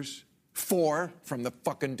senators, 4 from the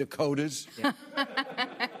fucking Dakotas. Yeah.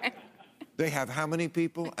 They have how many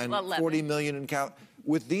people? And 40 million in Cal.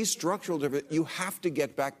 With these structural differences, you have to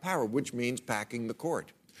get back power, which means packing the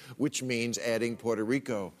court, which means adding Puerto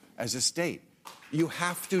Rico as a state. You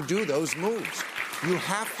have to do those moves. You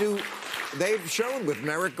have to. They've shown with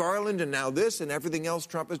Merrick Garland and now this and everything else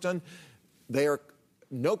Trump has done, they are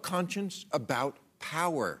no conscience about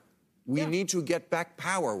power. We need to get back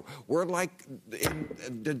power. We're like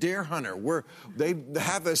in the Deer Hunter. They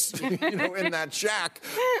have us, in that shack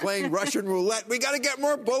playing Russian roulette. We got to get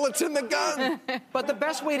more bullets in the gun. But the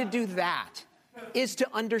best way to do that is to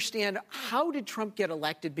understand, how did Trump get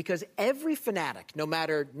elected? Because every fanatic, no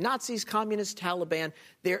matter Nazis, communists, Taliban,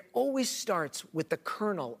 there always starts with the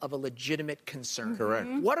kernel of a legitimate concern. Correct.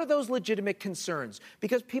 What are those legitimate concerns?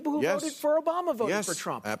 Because people who voted for Obama voted for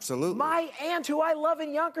Trump. Absolutely. My aunt, who I love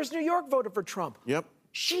in Yonkers, New York, voted for Trump. Yep.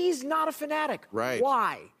 She's not a fanatic. Right.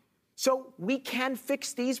 Why? So we can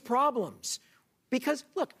fix these problems. Because,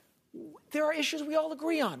 look, there are issues we all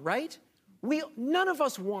agree on, right? None of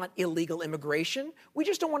us want illegal immigration. We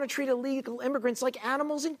just don't want to treat illegal immigrants like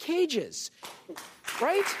animals in cages,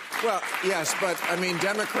 right? Well, yes, but, I mean,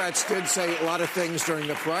 Democrats did say a lot of things during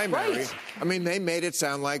the primary. Right. I mean, they made it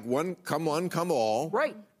sound like one, come all.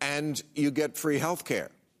 Right. And you get free health care.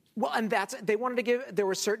 Well, and they wanted to give, there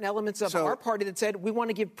were certain elements of our party that said, we want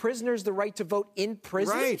to give prisoners the right to vote in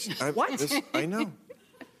prison. Right. What? I know.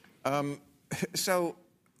 So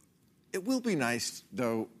it will be nice,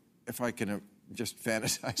 though, if I can just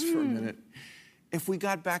fantasize for a minute, if we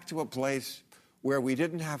got back to a place where we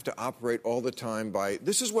didn't have to operate all the time by,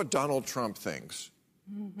 this is what Donald Trump thinks,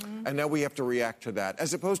 and now we have to react to that,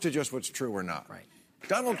 as opposed to just what's true or not. Right.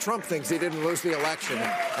 Donald Trump thinks he didn't lose the election,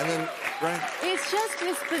 and then, right? It's just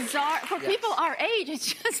this bizarre, for people our age,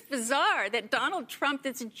 it's just bizarre that Donald Trump,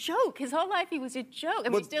 it's a joke. His whole life he was a joke,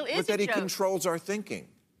 and he still is a joke. But that he controls our thinking.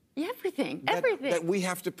 Everything. That we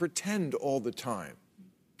have to pretend all the time.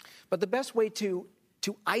 But the best way to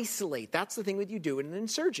isolate, that's the thing that you do in an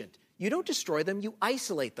insurgent. You don't destroy them, you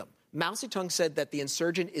isolate them. Mao Zedong said that the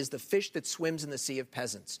insurgent is the fish that swims in the sea of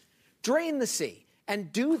peasants. Drain the sea,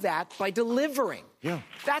 and do that by delivering. Yeah.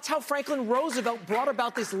 That's how Franklin Roosevelt brought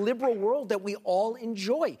about this liberal world that we all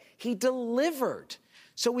enjoy. He delivered.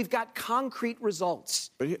 So we've got concrete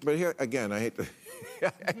results. But here, again, I hate to...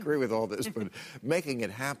 I agree with all this, but making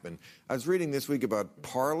it happen. I was reading this week about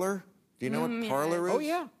Parler. Do you know what Parler is? Oh,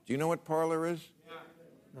 yeah. Do you know what Parler is?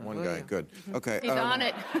 Yeah. One guy, good. Okay. He's on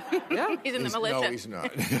it. Yeah. He's in the militia. No, he's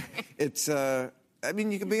not. It's, I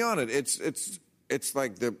mean, you can be on it. It's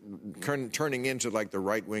like turning into like the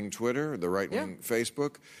right-wing Twitter, the right-wing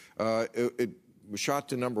Facebook. It was shot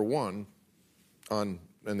to number 1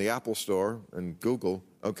 in the Apple Store and Google.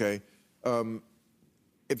 Okay.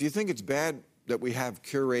 If you think it's bad that we have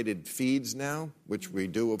curated feeds now, which we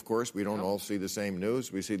do, of course. We don't all see the same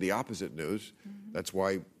news. We see the opposite news. That's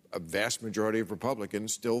why a vast majority of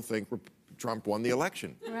Republicans still think Trump won the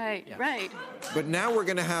election. Right, right. But now we're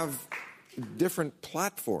going to have different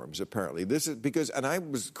platforms, apparently. This is because, and I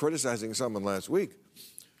was criticizing someone last week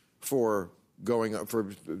for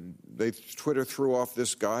Twitter threw off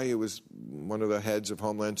this guy who was one of the heads of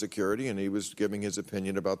Homeland Security, and he was giving his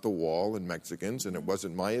opinion about the wall and Mexicans, and it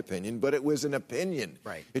wasn't my opinion, but it was an opinion.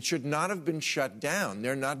 Right. It should not have been shut down.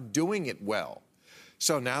 They're not doing it well.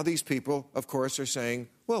 So now these people, of course, are saying,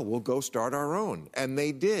 well, we'll go start our own. And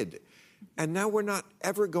they did. And now we're not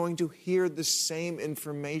ever going to hear the same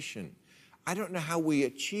information. I don't know how we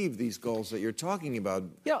achieve these goals that you're talking about,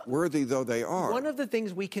 worthy though they are. One of the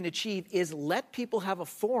things we can achieve is let people have a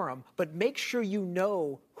forum, but make sure you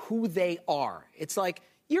know who they are. It's like,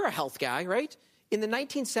 you're a health guy, right? In the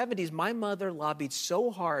 1970s, my mother lobbied so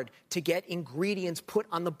hard to get ingredients put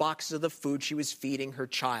on the boxes of the food she was feeding her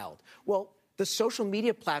child. Well, the social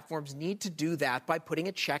media platforms need to do that by putting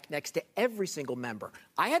a check next to every single member.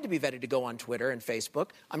 I had to be vetted to go on Twitter and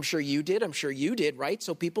Facebook. I'm sure you did. I'm sure you did, right?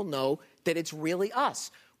 So people know that it's really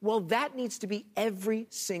us. Well, that needs to be every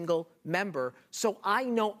single member, so I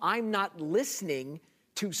know I'm not listening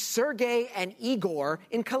to Sergei and Igor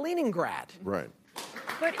in Kaliningrad. Right.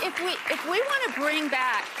 But if we want to bring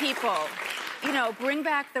back people, bring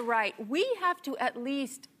back the right, we have to at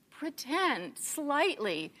least pretend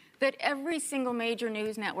slightly that every single major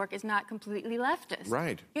news network is not completely leftist.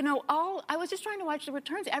 Right. I was just trying to watch the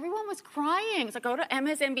returns. Everyone was crying. It's like, go to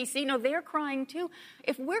MSNBC. No, they're crying too.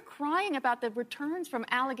 If we're crying about the returns from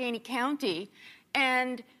Allegheny County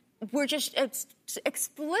and we're just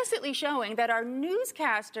explicitly showing that our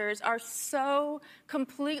newscasters are so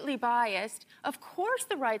completely biased, of course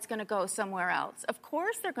the right's going to go somewhere else. Of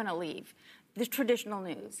course they're going to leave the traditional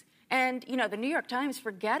news. And, the New York Times,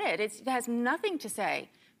 forget it. It has nothing to say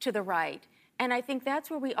to the right. And I think that's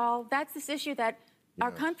where that's this issue that our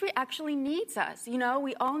country actually needs us.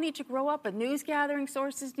 We all need to grow up. The news gathering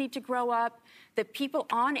sources need to grow up. The people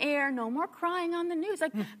on air, no more crying on the news.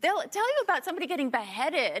 Like, they'll tell you about somebody getting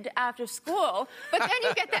beheaded after school, but then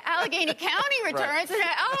you get the Allegheny County returns, and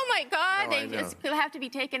oh my God, they just have to be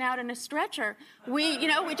taken out in a stretcher. We're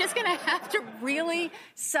just going to have to really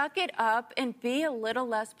suck it up and be a little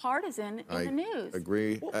less partisan in the news. I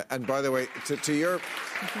agree. And by the way, to your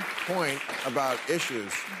point about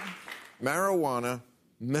issues, marijuana,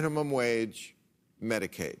 minimum wage,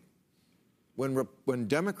 Medicaid. When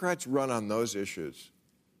Democrats run on those issues,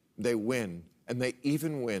 they win, and they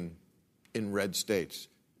even win in red states.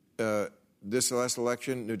 This last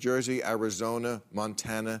election, New Jersey, Arizona,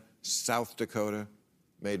 Montana, South Dakota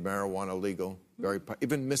made marijuana legal.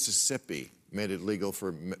 Even Mississippi made it legal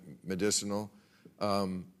for medicinal.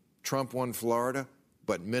 Trump won Florida,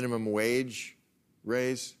 but minimum wage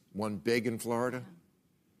raise won big in Florida,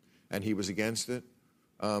 and he was against it.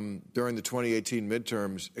 During the 2018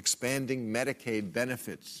 midterms, expanding Medicaid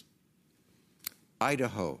benefits.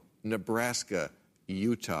 Idaho, Nebraska,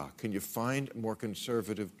 Utah. Can you find a more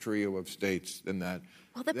conservative trio of states than that?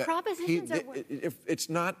 Well, the propositions are... It's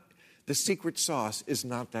not... The secret sauce is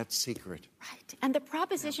not that secret. Right. And the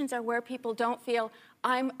propositions are where people don't feel,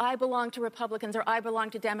 I belong to Republicans or I belong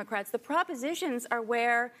to Democrats. The propositions are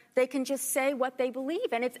where they can just say what they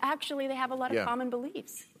believe. And it's actually, they have a lot of common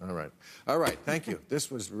beliefs. All right. Thank you. This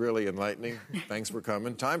was really enlightening. Thanks for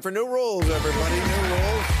coming. Time for new rules, everybody. New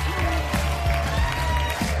rules.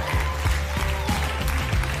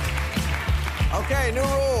 Okay, new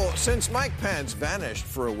rule. Since Mike Pence vanished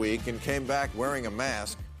for a week and came back wearing a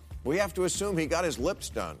mask, we have to assume he got his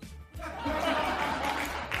lips done.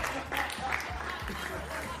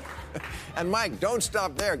 And Mike, don't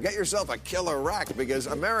stop there. Get yourself a killer rack because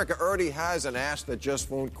America already has an ass that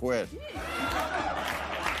just won't quit.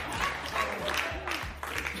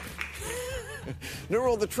 New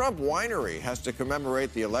rule, the Trump winery has to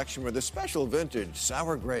commemorate the election with a special vintage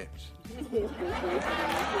sour grapes.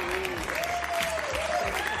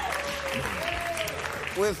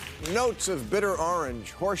 With notes of bitter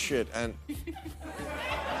orange, horseshit, and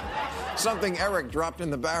something Eric dropped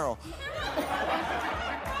in the barrel.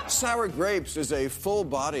 Sour Grapes is a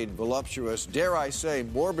full-bodied, voluptuous, dare I say,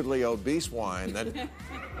 morbidly obese wine that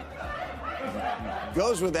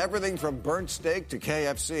goes with everything from burnt steak to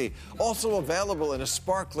KFC. Also available in a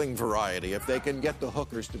sparkling variety if they can get the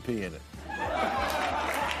hookers to pee in it.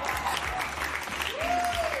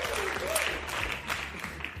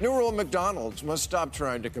 New rule, McDonald's must stop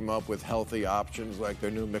trying to come up with healthy options like their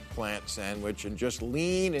new McPlant sandwich and just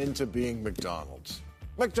lean into being McDonald's.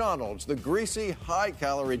 McDonald's, the greasy,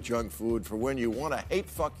 high-calorie junk food for when you want to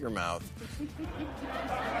hate-fuck your mouth.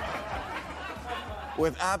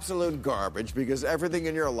 With absolute garbage because everything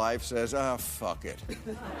in your life says, fuck it.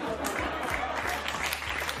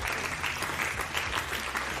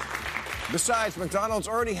 Besides, McDonald's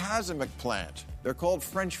already has a McPlant. They're called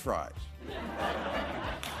French fries.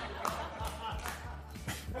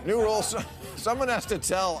 New rule, someone has to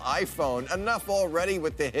tell iPhone enough already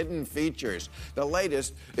with the hidden features. The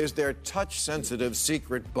latest is their touch-sensitive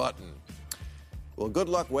secret button. Well, good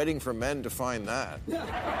luck waiting for men to find that.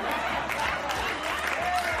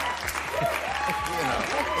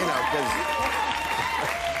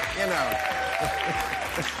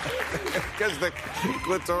 Because the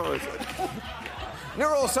clitoris. New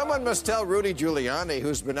rule, someone must tell Rudy Giuliani,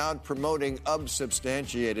 who's been out promoting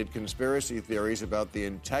unsubstantiated conspiracy theories about the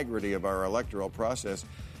integrity of our electoral process,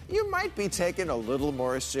 you might be taken a little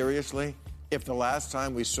more seriously if the last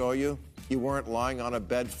time we saw you, you weren't lying on a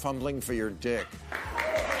bed fumbling for your dick.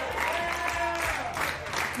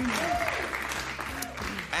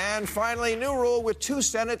 And finally, new rule, with 2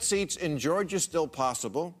 Senate seats in Georgia still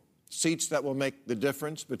possible, seats that will make the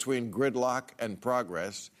difference between gridlock and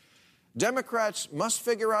progress, Democrats must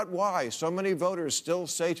figure out why so many voters still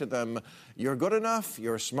say to them, "You're good enough,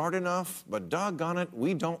 you're smart enough, but doggone it,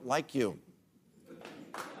 we don't like you."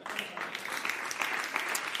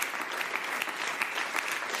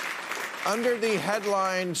 Under the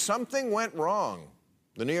headline, "Something Went Wrong,"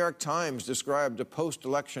 the New York Times described a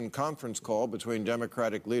post-election conference call between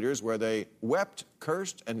Democratic leaders where they wept,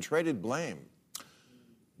 cursed, and traded blame.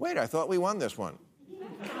 Wait, I thought we won this one.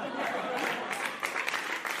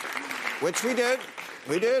 Which we did.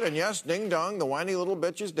 We did, and yes, ding dong, the whiny little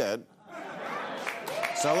bitch is dead.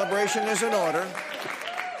 Celebration is in order.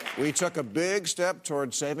 We took a big step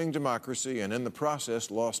toward saving democracy and in the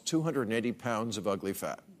process lost 280 pounds of ugly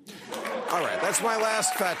fat. All right, that's my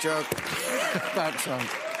last fat joke about Trump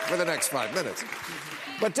for the next 5 minutes.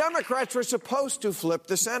 But Democrats were supposed to flip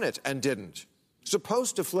the Senate and didn't.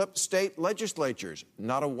 Supposed to flip state legislatures,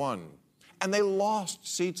 not a one. And they lost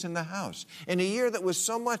seats in the House in a year that was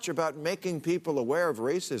so much about making people aware of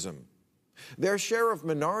racism. Their share of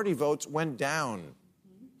minority votes went down.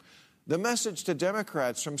 The message to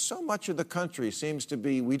Democrats from so much of the country seems to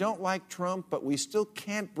be, we don't like Trump, but we still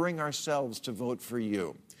can't bring ourselves to vote for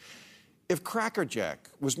you. If Cracker Jack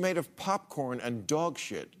was made of popcorn and dog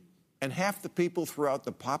shit, and half the people threw out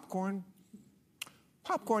the popcorn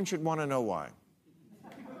should want to know why.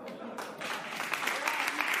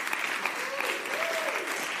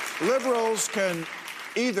 Liberals can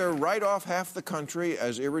either write off half the country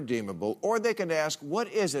as irredeemable, or they can ask, what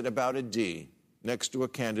is it about a D next to a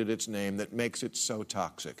candidate's name that makes it so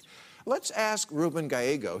toxic? Let's ask Ruben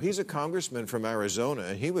Gallego. He's a congressman from Arizona,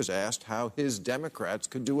 and he was asked how his Democrats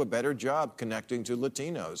could do a better job connecting to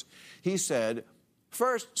Latinos. He said,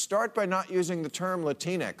 first, start by not using the term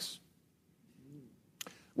Latinx,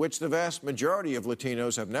 which the vast majority of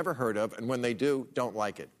Latinos have never heard of, and when they do, don't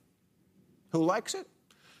like it. Who likes it?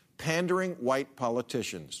 Pandering white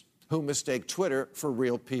politicians who mistake Twitter for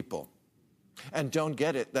real people and don't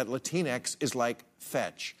get it that Latinx is like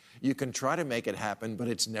fetch. You can try to make it happen, but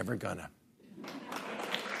it's never gonna.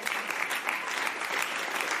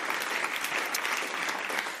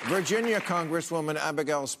 Virginia Congresswoman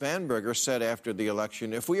Abigail Spanberger said after the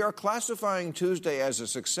election, if we are classifying Tuesday as a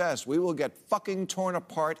success, we will get fucking torn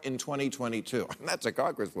apart in 2022. That's a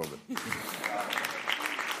congresswoman.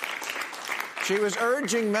 She was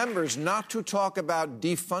urging members not to talk about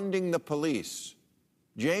defunding the police.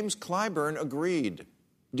 James Clyburn agreed.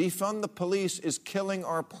 Defund the police is killing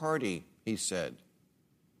our party, he said.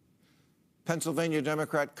 Pennsylvania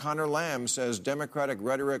Democrat Connor Lamb says Democratic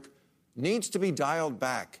rhetoric needs to be dialed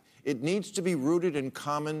back. It needs to be rooted in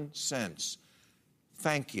common sense.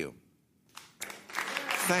 Thank you.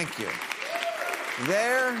 Thank you.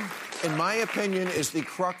 There, in my opinion, is the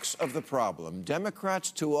crux of the problem.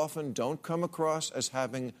 Democrats too often don't come across as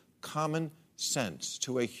having common sense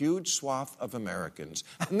to a huge swath of Americans.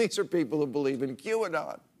 And these are people who believe in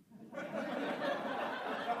QAnon.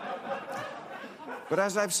 But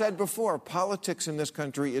as I've said before, politics in this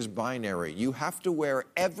country is binary. You have to wear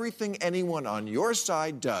everything anyone on your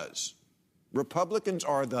side does. Republicans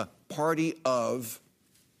are the party of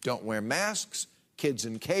don't wear masks, kids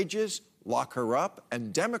in cages, lock her up,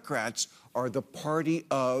 and Democrats are the party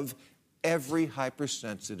of every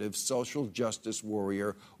hypersensitive social justice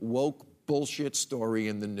warrior, woke bullshit story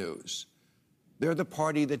in the news. They're the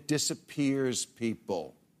party that disappears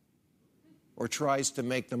people or tries to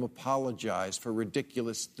make them apologize for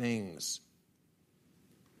ridiculous things.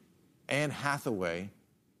 Anne Hathaway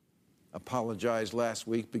apologized last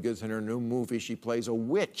week because in her new movie she plays a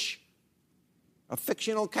witch, a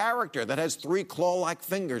fictional character that has 3 claw-like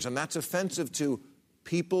fingers, and that's offensive to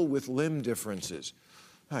people with limb differences.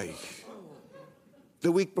 Hey.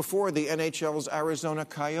 The week before, the NHL's Arizona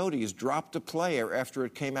Coyotes dropped a player after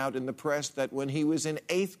it came out in the press that when he was in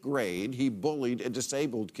 8th grade, he bullied a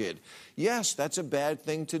disabled kid. Yes, that's a bad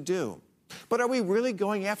thing to do. But are we really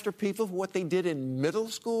going after people for what they did in middle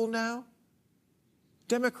school now?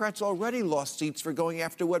 Democrats already lost seats for going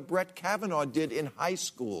after what Brett Kavanaugh did in high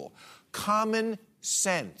school. Common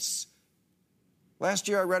sense. Last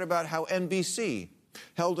year, I read about how NBC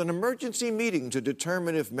held an emergency meeting to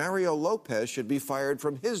determine if Mario Lopez should be fired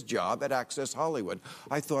from his job at Access Hollywood.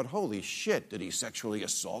 I thought, holy shit, did he sexually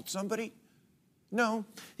assault somebody? No,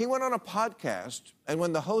 he went on a podcast, and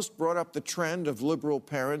when the host brought up the trend of liberal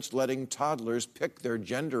parents letting toddlers pick their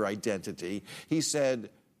gender identity, he said,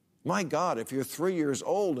 my God, if you're 3 years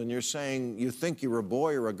old and you're saying you think you're a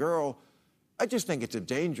boy or a girl, I just think it's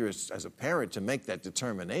dangerous as a parent to make that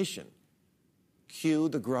determination. Cue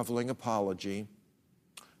the groveling apology.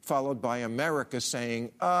 followed by America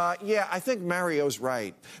saying, yeah, I think Mario's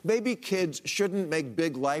right. Maybe kids shouldn't make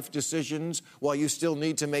big life decisions while you still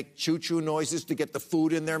need to make choo-choo noises to get the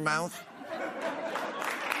food in their mouth.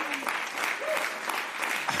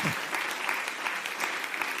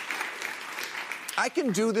 I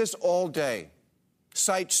can do this all day.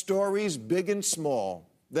 Cite stories, big and small,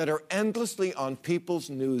 that are endlessly on people's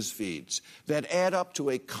news feeds, that add up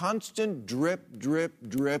to a constant drip, drip,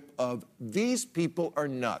 drip of these people are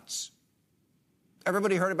nuts.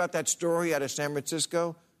 Everybody heard about that story out of San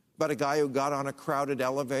Francisco about a guy who got on a crowded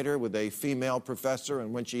elevator with a female professor,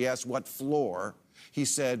 and when she asked what floor, he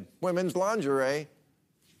said, women's lingerie.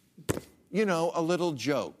 You know, a little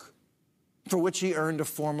joke, for which he earned a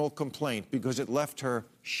formal complaint because it left her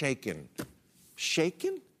shaken.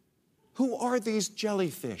 Shaken? Who are these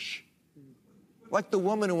jellyfish? Like the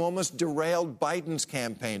woman who almost derailed Biden's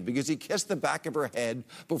campaign because he kissed the back of her head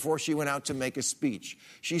before she went out to make a speech.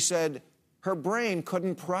 She said her brain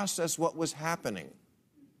couldn't process what was happening.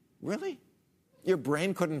 Really? Your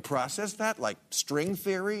brain couldn't process that, like string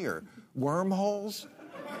theory or wormholes?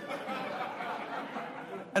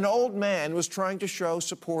 An old man was trying to show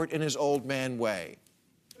support in his old man way.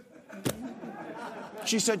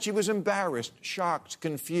 She said she was embarrassed, shocked,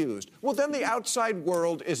 confused. Well, then the outside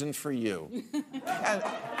world isn't for you.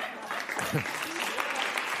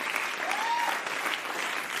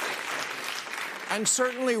 And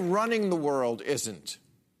certainly running the world isn't.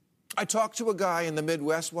 I talked to a guy in the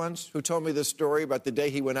Midwest once who told me this story about the day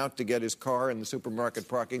he went out to get his car in the supermarket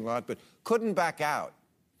parking lot, but couldn't back out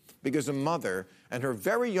because a mother and her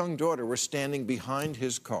very young daughter were standing behind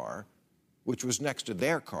his car, which was next to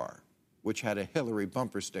their car, which had a Hillary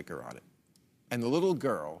bumper sticker on it. And the little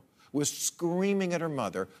girl was screaming at her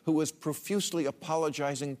mother, who was profusely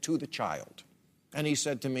apologizing to the child. And he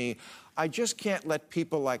said to me, I just can't let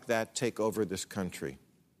people like that take over this country.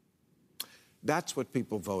 That's what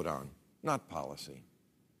people vote on, not policy.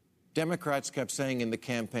 Democrats kept saying in the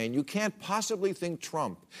campaign, you can't possibly think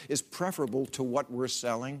Trump is preferable to what we're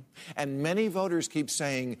selling. And many voters keep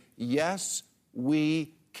saying, yes,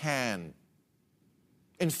 we can.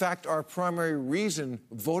 In fact, our primary reason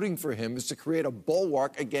voting for him is to create a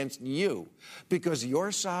bulwark against you, because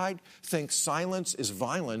your side thinks silence is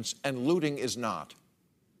violence and looting is not.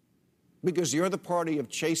 Because you're the party of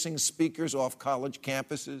chasing speakers off college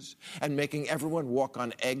campuses and making everyone walk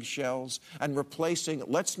on eggshells and replacing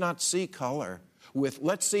let's not see color with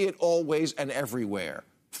let's see it always and everywhere,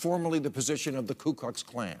 formerly the position of the Ku Klux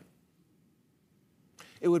Klan.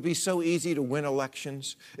 It would be so easy to win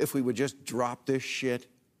elections if we would just drop this shit.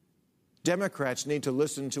 Democrats need to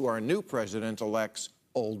listen to our new president-elect's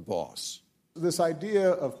old boss. This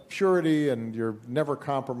idea of purity and you're never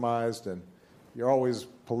compromised and you're always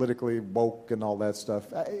politically woke and all that stuff,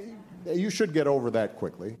 you should get over that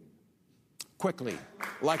quickly. Quickly,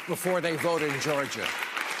 like before they vote in Georgia.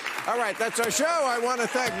 All right, that's our show. I want to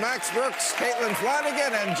thank Max Brooks, Caitlin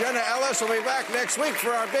Flanagan, and Jenna Ellis. We'll be back next week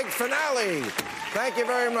for our big finale. Thank you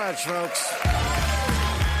very much, folks.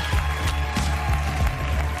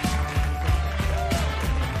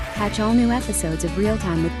 Catch all new episodes of Real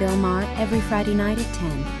Time with Bill Maher every Friday night at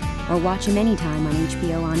 10, or watch him anytime on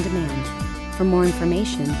HBO On Demand. For more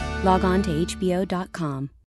information, log on to HBO.com.